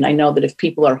substitution. I know that if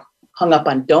people are hung up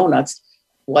on donuts,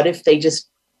 what if they just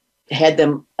had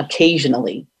them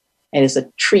occasionally and as a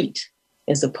treat,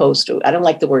 as opposed to, I don't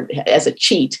like the word as a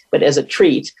cheat, but as a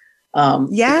treat.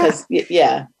 Because,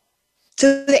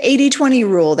 So the 80-20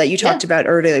 rule that you talked about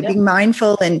earlier, being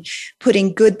mindful and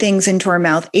putting good things into our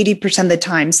mouth 80% of the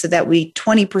time so that we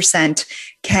 20%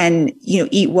 can,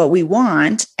 eat what we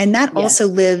want. And that also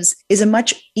is a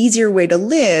much easier way to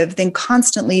live than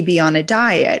constantly be on a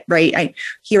diet, right? I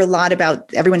hear a lot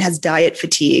about everyone has diet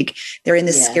fatigue. They're in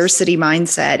this scarcity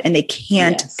mindset and they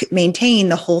can't maintain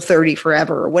the whole 30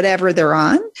 forever or whatever they're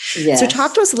on. Yes. So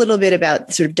talk to us a little bit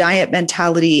about sort of diet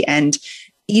mentality and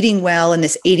eating well and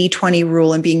this 80-20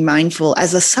 rule and being mindful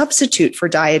as a substitute for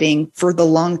dieting for the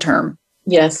long term.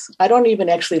 Yes. I don't even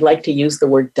actually like to use the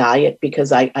word diet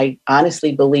because I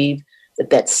honestly believe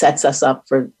that sets us up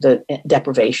for the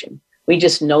deprivation. We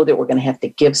just know that we're going to have to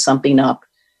give something up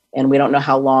and we don't know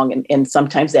how long. And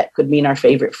sometimes that could mean our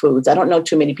favorite foods. I don't know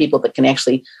too many people that can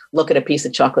actually look at a piece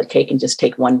of chocolate cake and just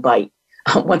take one bite.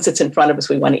 Once it's in front of us,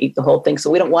 we want to eat the whole thing. So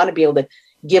we don't want to be able to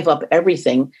give up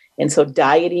everything. And so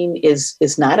dieting is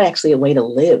not actually a way to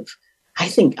live. I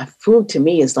think food to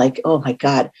me is like, oh my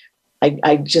God, I'm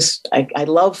a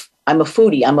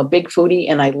foodie. I'm a big foodie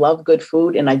and I love good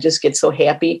food. And I just get so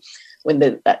happy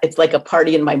when it's like a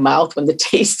party in my mouth when the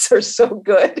tastes are so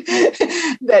good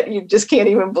that you just can't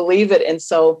even believe it. And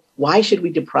so why should we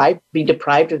be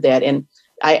deprived of that? And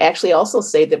I actually also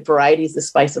say that variety is the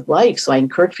spice of life. So I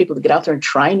encourage people to get out there and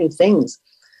try new things.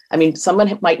 I mean,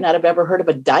 someone might not have ever heard of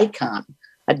a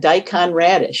daikon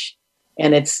radish.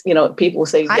 And it's, people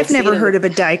say, I've never heard of a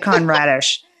daikon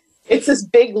radish. It's this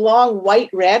big, long white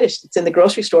radish that's in the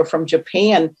grocery store from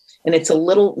Japan. And it's a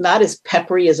little, not as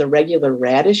peppery as a regular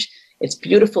radish. It's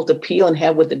beautiful to peel and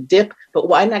have with a dip. But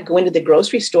why not go into the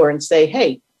grocery store and say,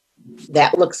 hey,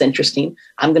 that looks interesting.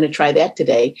 I'm going to try that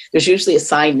today. There's usually a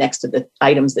sign next to the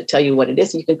items that tell you what it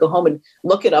is. And you can go home and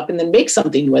look it up and then make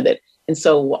something with it. And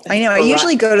so I know I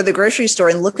usually go to the grocery store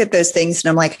and look at those things and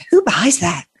I'm like, who buys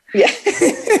that? Yeah.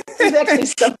 There's actually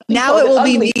something now it will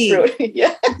be me.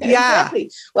 Yeah,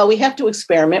 exactly. Well, we have to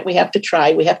experiment. We have to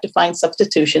try. We have to find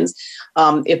substitutions.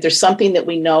 If there's something that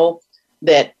we know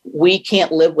that we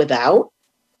can't live without,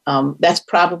 that's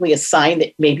probably a sign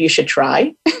that maybe you should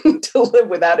try to live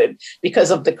without it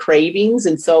because of the cravings.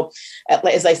 And so,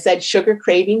 as I said, sugar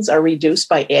cravings are reduced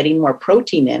by adding more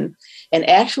protein in. And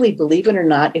actually, believe it or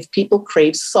not, if people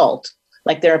crave salt,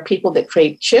 like there are people that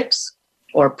crave chips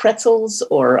or pretzels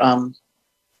or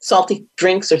salty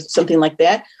drinks or something like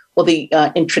that. Well,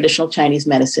 in traditional Chinese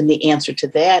medicine, the answer to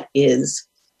that is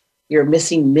you're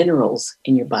missing minerals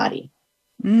in your body.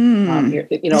 Like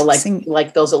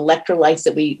those electrolytes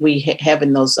that we have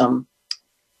in those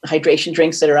hydration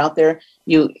drinks that are out there.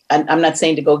 I'm not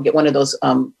saying to go get one of those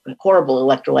horrible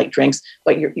electrolyte drinks,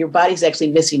 but your body's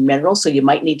actually missing minerals. So you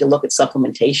might need to look at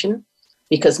supplementation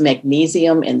because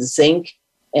magnesium and zinc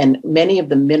and many of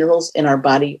the minerals in our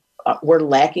body we're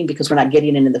lacking because we're not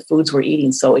getting into the foods we're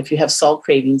eating. So if you have salt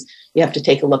cravings, you have to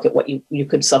take a look at what you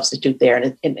could substitute there.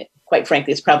 And quite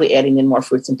frankly, it's probably adding in more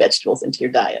fruits and vegetables into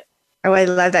your diet. Oh, I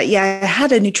love that. Yeah, I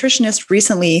had a nutritionist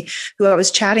recently who I was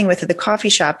chatting with at the coffee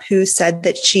shop who said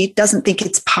that she doesn't think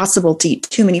it's possible to eat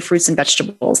too many fruits and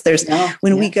vegetables.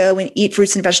 We go and eat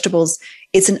fruits and vegetables,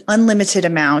 it's an unlimited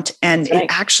amount. And it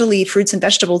actually, fruits and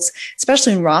vegetables,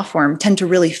 especially in raw form, tend to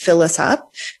really fill us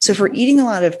up. So if we're eating a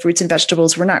lot of fruits and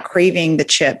vegetables, we're not craving the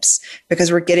chips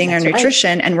because we're getting our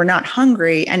nutrition and we're not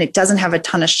hungry, and it doesn't have a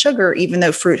ton of sugar, even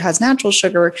though fruit has natural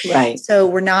sugar. Right. So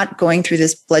we're not going through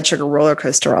this blood sugar roller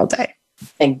coaster all day.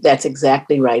 And that's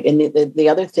exactly right. And the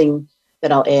other thing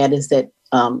that I'll add is that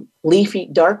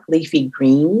dark leafy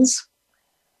greens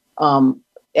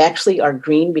actually are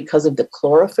green because of the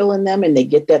chlorophyll in them, and they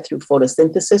get that through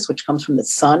photosynthesis, which comes from the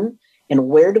sun. And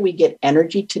where do we get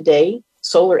energy today?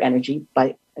 Solar energy,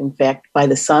 by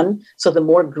the sun. So the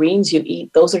more greens you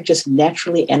eat, those are just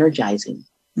naturally energizing.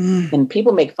 And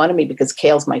people make fun of me because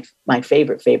kale's my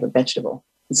favorite vegetable.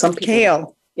 And some people,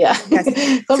 kale. Yeah. Yes.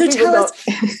 So tell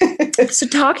us, so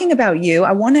talking about you,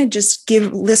 I want to just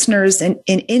give listeners an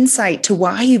insight to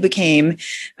why you became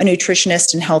a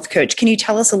nutritionist and health coach. Can you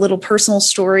tell us a little personal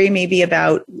story, maybe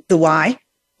about the why?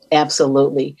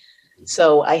 Absolutely.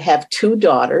 So I have two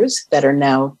daughters that are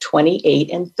now 28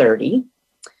 and 30.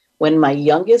 When my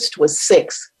youngest was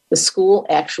 6, the school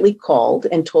actually called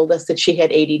and told us that she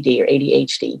had ADD or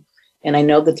ADHD. And I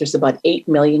know that there's about 8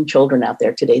 million children out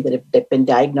there today that have been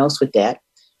diagnosed with that.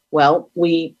 Well,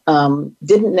 we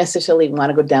didn't necessarily want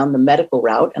to go down the medical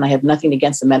route, and I have nothing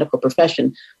against the medical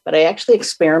profession, but I actually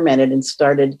experimented and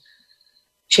started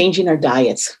changing our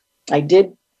diets. I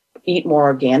did eat more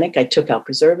organic. I took out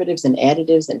preservatives and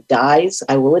additives and dyes.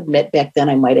 I will admit back then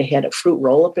I might have had a fruit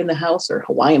roll up in the house or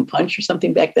Hawaiian punch or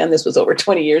something back then. This was over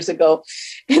 20 years ago.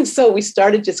 And so we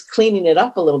started just cleaning it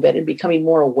up a little bit and becoming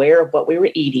more aware of what we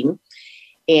were eating.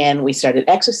 And we started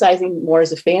exercising more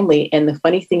as a family. And the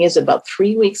funny thing is, about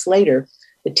 3 weeks later,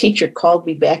 the teacher called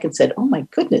me back and said, "Oh, my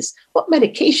goodness, what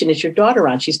medication is your daughter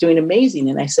on? She's doing amazing."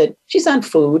 And I said, "She's on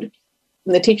food."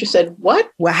 And the teacher said, "What?"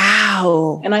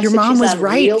 Wow. And I Your said, mom was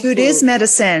right. Food food is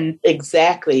medicine.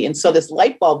 Exactly. And so this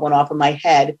light bulb went off in my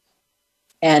head.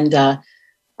 And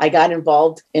I got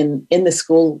involved in the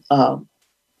school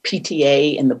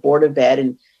PTA and the Board of Ed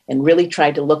and really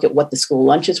tried to look at what the school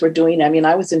lunches were doing. I mean,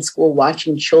 I was in school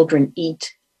watching children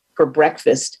eat for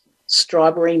breakfast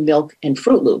strawberry milk and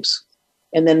Fruit Loops.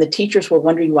 And then the teachers were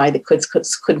wondering why the kids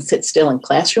couldn't sit still in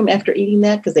classroom after eating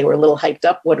that because they were a little hyped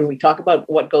up. What do we talk about?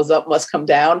 What goes up must come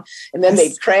down. And then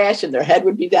they'd crash and their head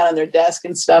would be down on their desk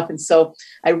and stuff. And so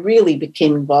I really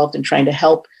became involved in trying to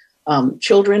help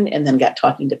children, and then got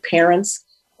talking to parents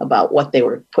about what they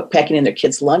were packing in their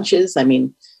kids' lunches. I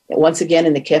mean, once again,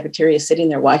 in the cafeteria, sitting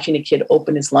there watching a kid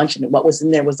open his lunch, and what was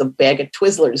in there was a bag of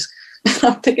Twizzlers.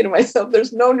 I'm thinking to myself,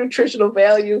 there's no nutritional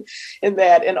value in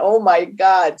that. And oh my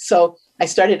God. So I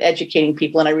started educating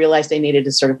people, and I realized I needed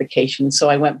a certification. So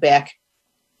I went back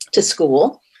to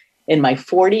school in my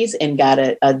 40s and got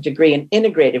a degree in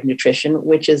integrative nutrition,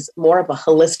 which is more of a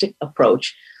holistic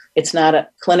approach. It's not a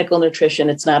clinical nutrition.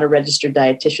 It's not a registered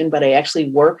dietitian, but I actually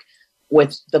work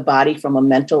with the body from a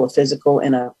mental, a physical,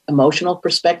 and an emotional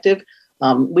perspective.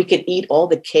 We could eat all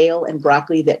the kale and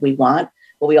broccoli that we want,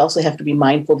 but we also have to be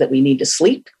mindful that we need to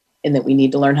sleep, and that we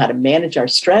need to learn how to manage our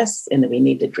stress, and that we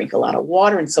need to drink a lot of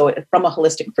water. And so from a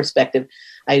holistic perspective,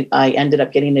 I ended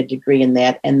up getting a degree in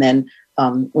that, and then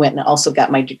went and also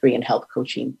got my degree in health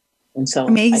coaching. And so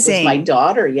amazing. It was my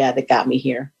daughter, that got me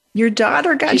here. Your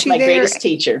daughter got She's you my there. greatest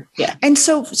teacher. Yeah. And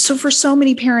so for so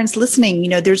many parents listening,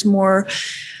 there's more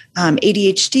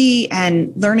ADHD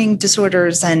and learning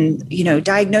disorders and,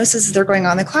 diagnoses that are going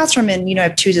on in the classroom. And, I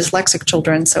have 2 dyslexic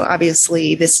children. So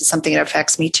obviously this is something that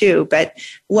affects me too. But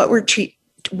what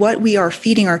we are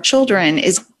feeding our children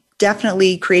is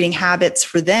definitely creating habits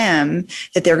for them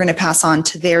that they're going to pass on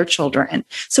to their children.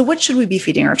 So what should we be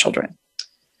feeding our children?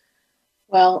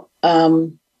 Well,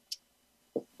 I'm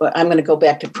going to go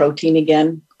back to protein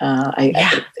again.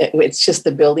 It's just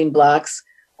the building blocks.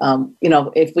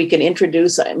 If we can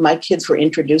introduce, my kids were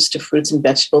introduced to fruits and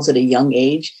vegetables at a young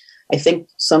age. I think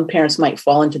some parents might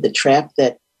fall into the trap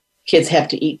that kids have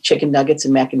to eat chicken nuggets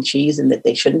and mac and cheese and that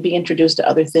they shouldn't be introduced to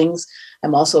other things.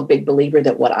 I'm also a big believer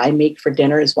that what I make for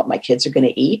dinner is what my kids are going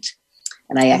to eat.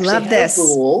 And I actually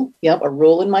have a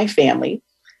rule in my family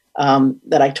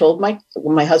that I told my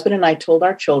husband and I told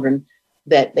our children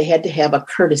that they had to have a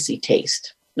courtesy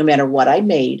taste. No matter what I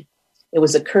made, it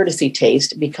was a courtesy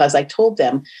taste, because I told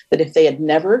them that if they had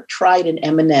never tried an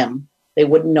M&M, they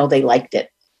wouldn't know they liked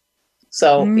it.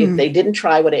 So if they didn't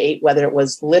try what I ate, whether it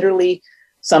was literally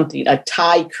something, a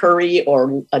Thai curry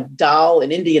or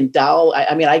an Indian dal.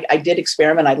 I did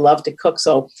experiment. I love to cook.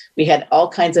 So we had all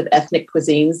kinds of ethnic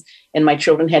cuisines and my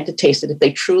children had to taste it. If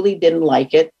they truly didn't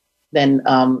like it, then,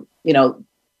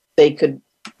 they could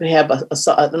have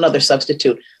another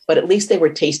substitute, but at least they were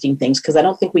tasting things. Cause I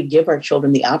don't think we give our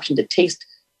children the option to taste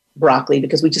broccoli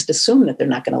because we just assume that they're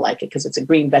not going to like it because it's a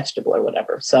green vegetable or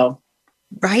whatever. So.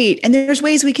 Right. And there's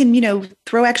ways we can,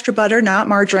 throw extra butter, not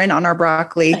margarine, on our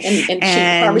broccoli and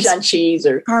Parmesan cheese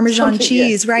or Parmesan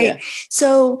cheese. Yeah. Right. Yeah.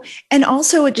 So, and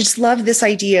also I just love this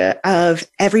idea of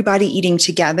everybody eating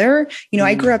together.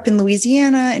 I grew up in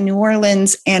Louisiana and New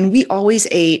Orleans, and we always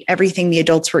ate everything the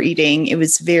adults were eating. It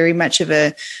was very much of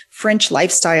a French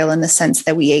lifestyle in the sense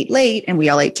that we ate late and we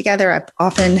all ate together. I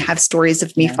often have stories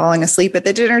of me falling asleep at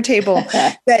the dinner table.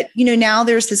 But, now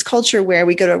there's this culture where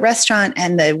we go to a restaurant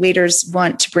and the waiters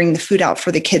want to bring the food out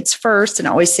for the kids first and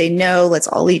always say, no, let's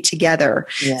all eat together.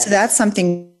 Yes. So that's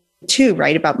something too,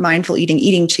 right? About mindful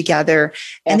eating together.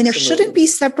 And then there shouldn't be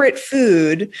separate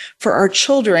food for our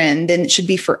children than it should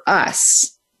be for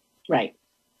us. Right.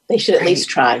 They should at least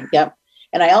try. Yep.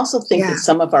 And I also think that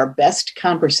some of our best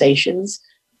conversations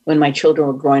when my children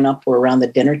were growing up were around the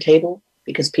dinner table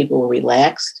because people were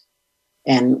relaxed.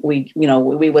 And we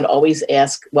would always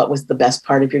ask, what was the best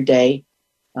part of your day?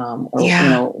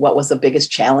 What was the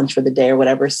biggest challenge for the day or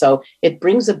whatever. So it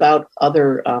brings about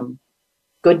other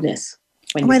goodness.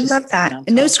 I love that.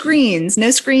 And no screens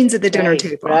at the dinner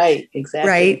table. Right. Exactly.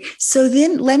 Right. So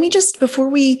then let me just, before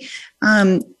we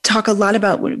talk a lot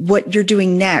about what you're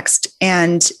doing next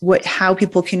and how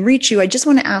people can reach you, I just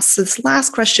want to ask this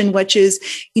last question, which is,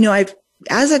 I've,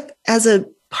 as a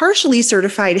partially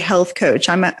certified health coach,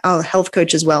 I'm a health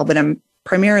coach as well, but I'm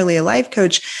primarily a life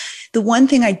coach. The one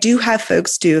thing I do have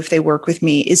folks do if they work with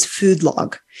me is food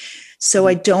log. So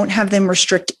I don't have them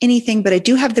restrict anything, but I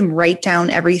do have them write down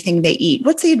everything they eat.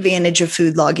 What's the advantage of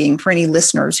food logging for any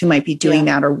listeners who might be doing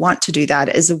that or want to do that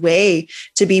as a way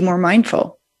to be more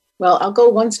mindful? Well, I'll go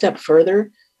one step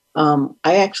further. I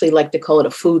actually like to call it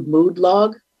a food mood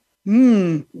log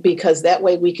because that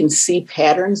way we can see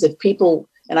patterns. If people,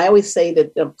 and I always say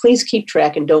that please keep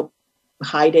track and don't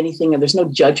hide anything. And there's no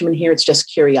judgment here. It's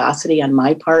just curiosity on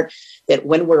my part that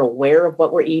when we're aware of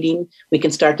what we're eating, we can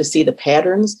start to see the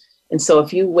patterns. And so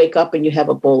if you wake up and you have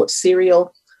a bowl of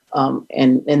cereal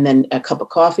and then a cup of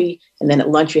coffee, and then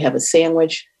at lunch you have a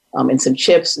sandwich and some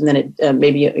chips, and then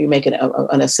maybe you make it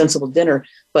a sensible dinner.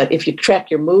 But if you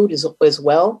track your mood as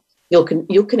well, you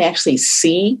can actually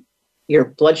see your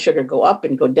blood sugar go up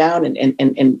and go down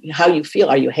and how you feel.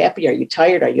 Are you happy? Are you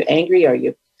tired? Are you angry? Are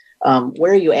you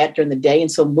where are you at during the day?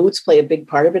 And so moods play a big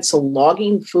part of it. So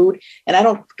logging food, and I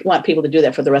don't want people to do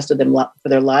that for the rest of them for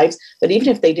their lives, but even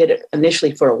if they did it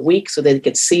initially for a week so they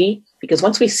could see, because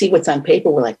once we see what's on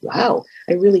paper, we're like, wow,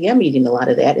 I really am eating a lot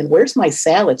of that. And where's my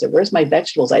salads or where's my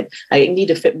vegetables? I need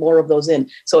to fit more of those in.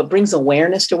 So it brings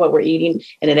awareness to what we're eating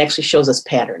and it actually shows us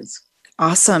patterns.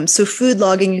 Awesome. So food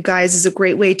logging, you guys, is a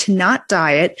great way to not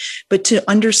diet, but to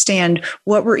understand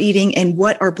what we're eating and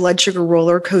what our blood sugar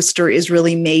roller coaster is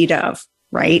really made of,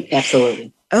 right?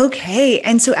 Absolutely. Okay.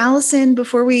 And so Alyson,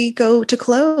 before we go to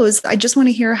close, I just want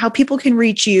to hear how people can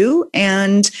reach you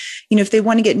and, if they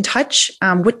want to get in touch,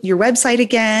 with your website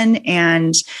again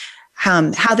and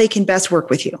how they can best work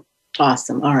with you.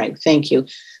 Awesome. All right. Thank you.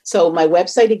 So my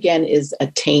website again is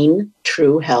Attain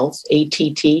True Health,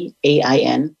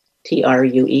 ATTAIN.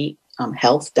 TRUE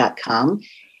health.com.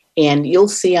 And you'll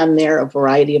see on there a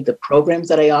variety of the programs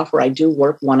that I offer. I do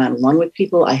work one-on-one with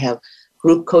people. I have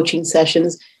group coaching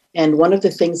sessions. And one of the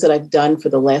things that I've done for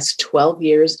the last 12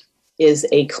 years is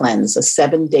a cleanse, a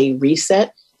 7-day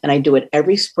reset. and I do it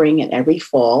every spring and every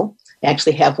fall. I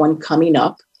actually have one coming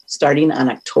up starting on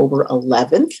October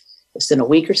 11th. It's in a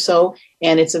week or so.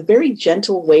 And it's a very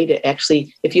gentle way to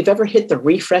actually, if you've ever hit the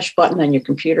refresh button on your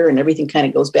computer and everything kind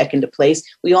of goes back into place,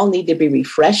 we all need to be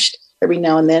refreshed every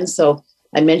now and then. So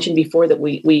I mentioned before that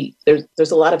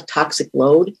there's a lot of toxic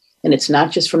load, and it's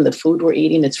not just from the food we're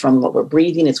eating, it's from what we're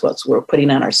breathing, it's what we're putting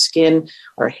on our skin,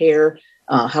 our hair,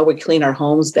 how we clean our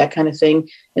homes, that kind of thing.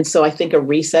 And so I think a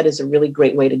reset is a really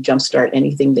great way to jumpstart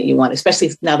anything that you want,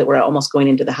 especially now that we're almost going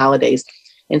into the holidays.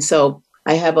 And so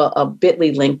I have a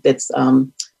bit.ly link that's fall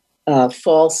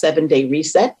 7-day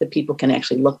reset that people can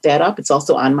actually look that up. It's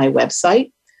also on my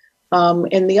website.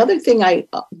 And the other thing I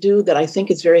do that I think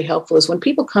is very helpful is when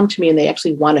people come to me and they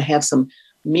actually want to have some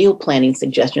meal planning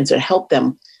suggestions or help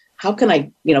them, how can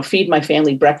I, feed my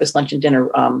family breakfast, lunch, and dinner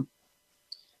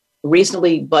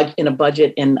reasonably in a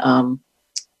budget and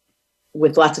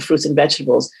with lots of fruits and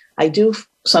vegetables. I do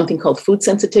something called food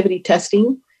sensitivity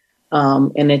testing.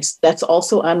 And that's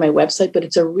also on my website, but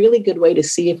it's a really good way to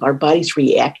see if our body's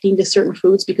reacting to certain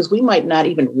foods, because we might not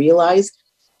even realize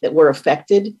that we're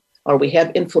affected or we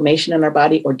have inflammation in our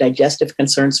body or digestive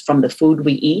concerns from the food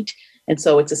we eat. And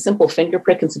so it's a simple finger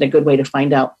prick. It's a good way to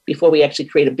find out before we actually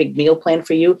create a big meal plan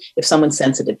for you if someone's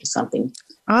sensitive to something.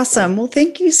 Awesome. Well,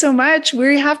 thank you so much.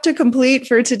 We have to complete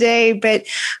for today, but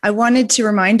I wanted to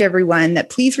remind everyone that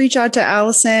please reach out to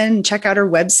Alyson, check out her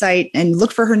website, and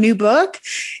look for her new book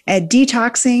at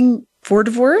Detoxing for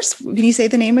Divorce. Can you say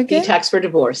the name again? Detox for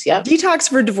Divorce. Yeah. Detox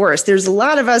for Divorce. There's a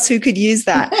lot of us who could use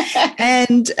that.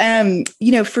 And,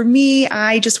 for me,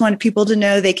 I just wanted people to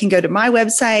know they can go to my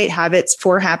website, Habits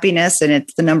for Happiness, and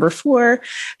it's the number 4,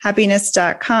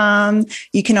 happiness.com.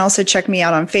 You can also check me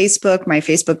out on Facebook. My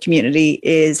Facebook community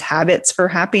is Habits for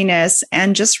Happiness.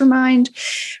 And just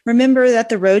remember that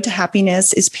the road to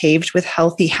happiness is paved with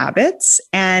healthy habits.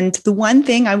 And the one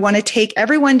thing I want to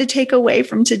everyone to take away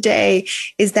from today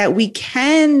is that we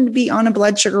can be on a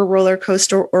blood sugar roller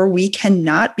coaster, or we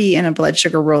cannot be in a blood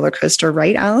sugar roller coaster,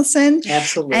 right, Alyson?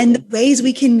 Absolutely. And the ways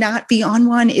we cannot be on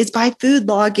one is by food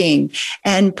logging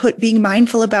and being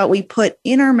mindful about what we put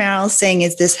in our mouths, saying,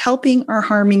 is this helping or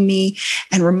harming me?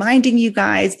 And reminding you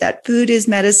guys that food is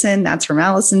medicine. That's from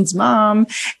Alyson's mom.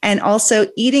 And also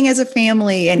eating as a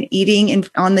family and eating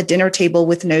on the dinner table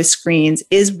with no screens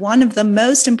is one of the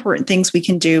most important things we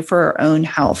can do for our own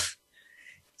health.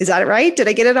 Is that right? Did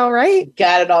I get it all right?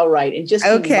 Got it all right. And just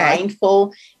be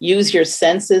mindful, use your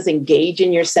senses, engage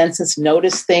in your senses,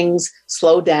 notice things,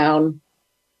 slow down.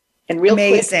 And real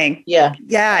amazing. Quick, yeah.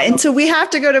 Yeah. And so we have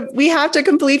to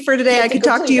complete for today. I could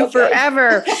talk to you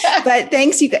forever, but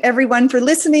thanks you everyone for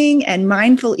listening. And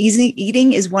mindful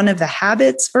eating is one of the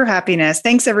habits for happiness.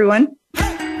 Thanks everyone.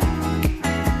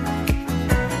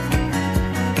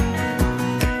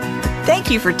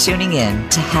 Thank you for tuning in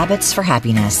to Habits for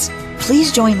Happiness.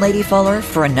 Please join Lady Fuller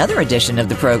for another edition of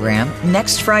the program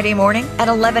next Friday morning at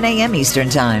 11 a.m. Eastern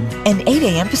Time and 8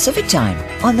 a.m. Pacific Time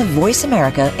on the Voice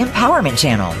America Empowerment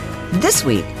Channel. This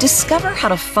week, discover how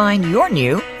to find your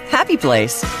new happy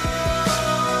place.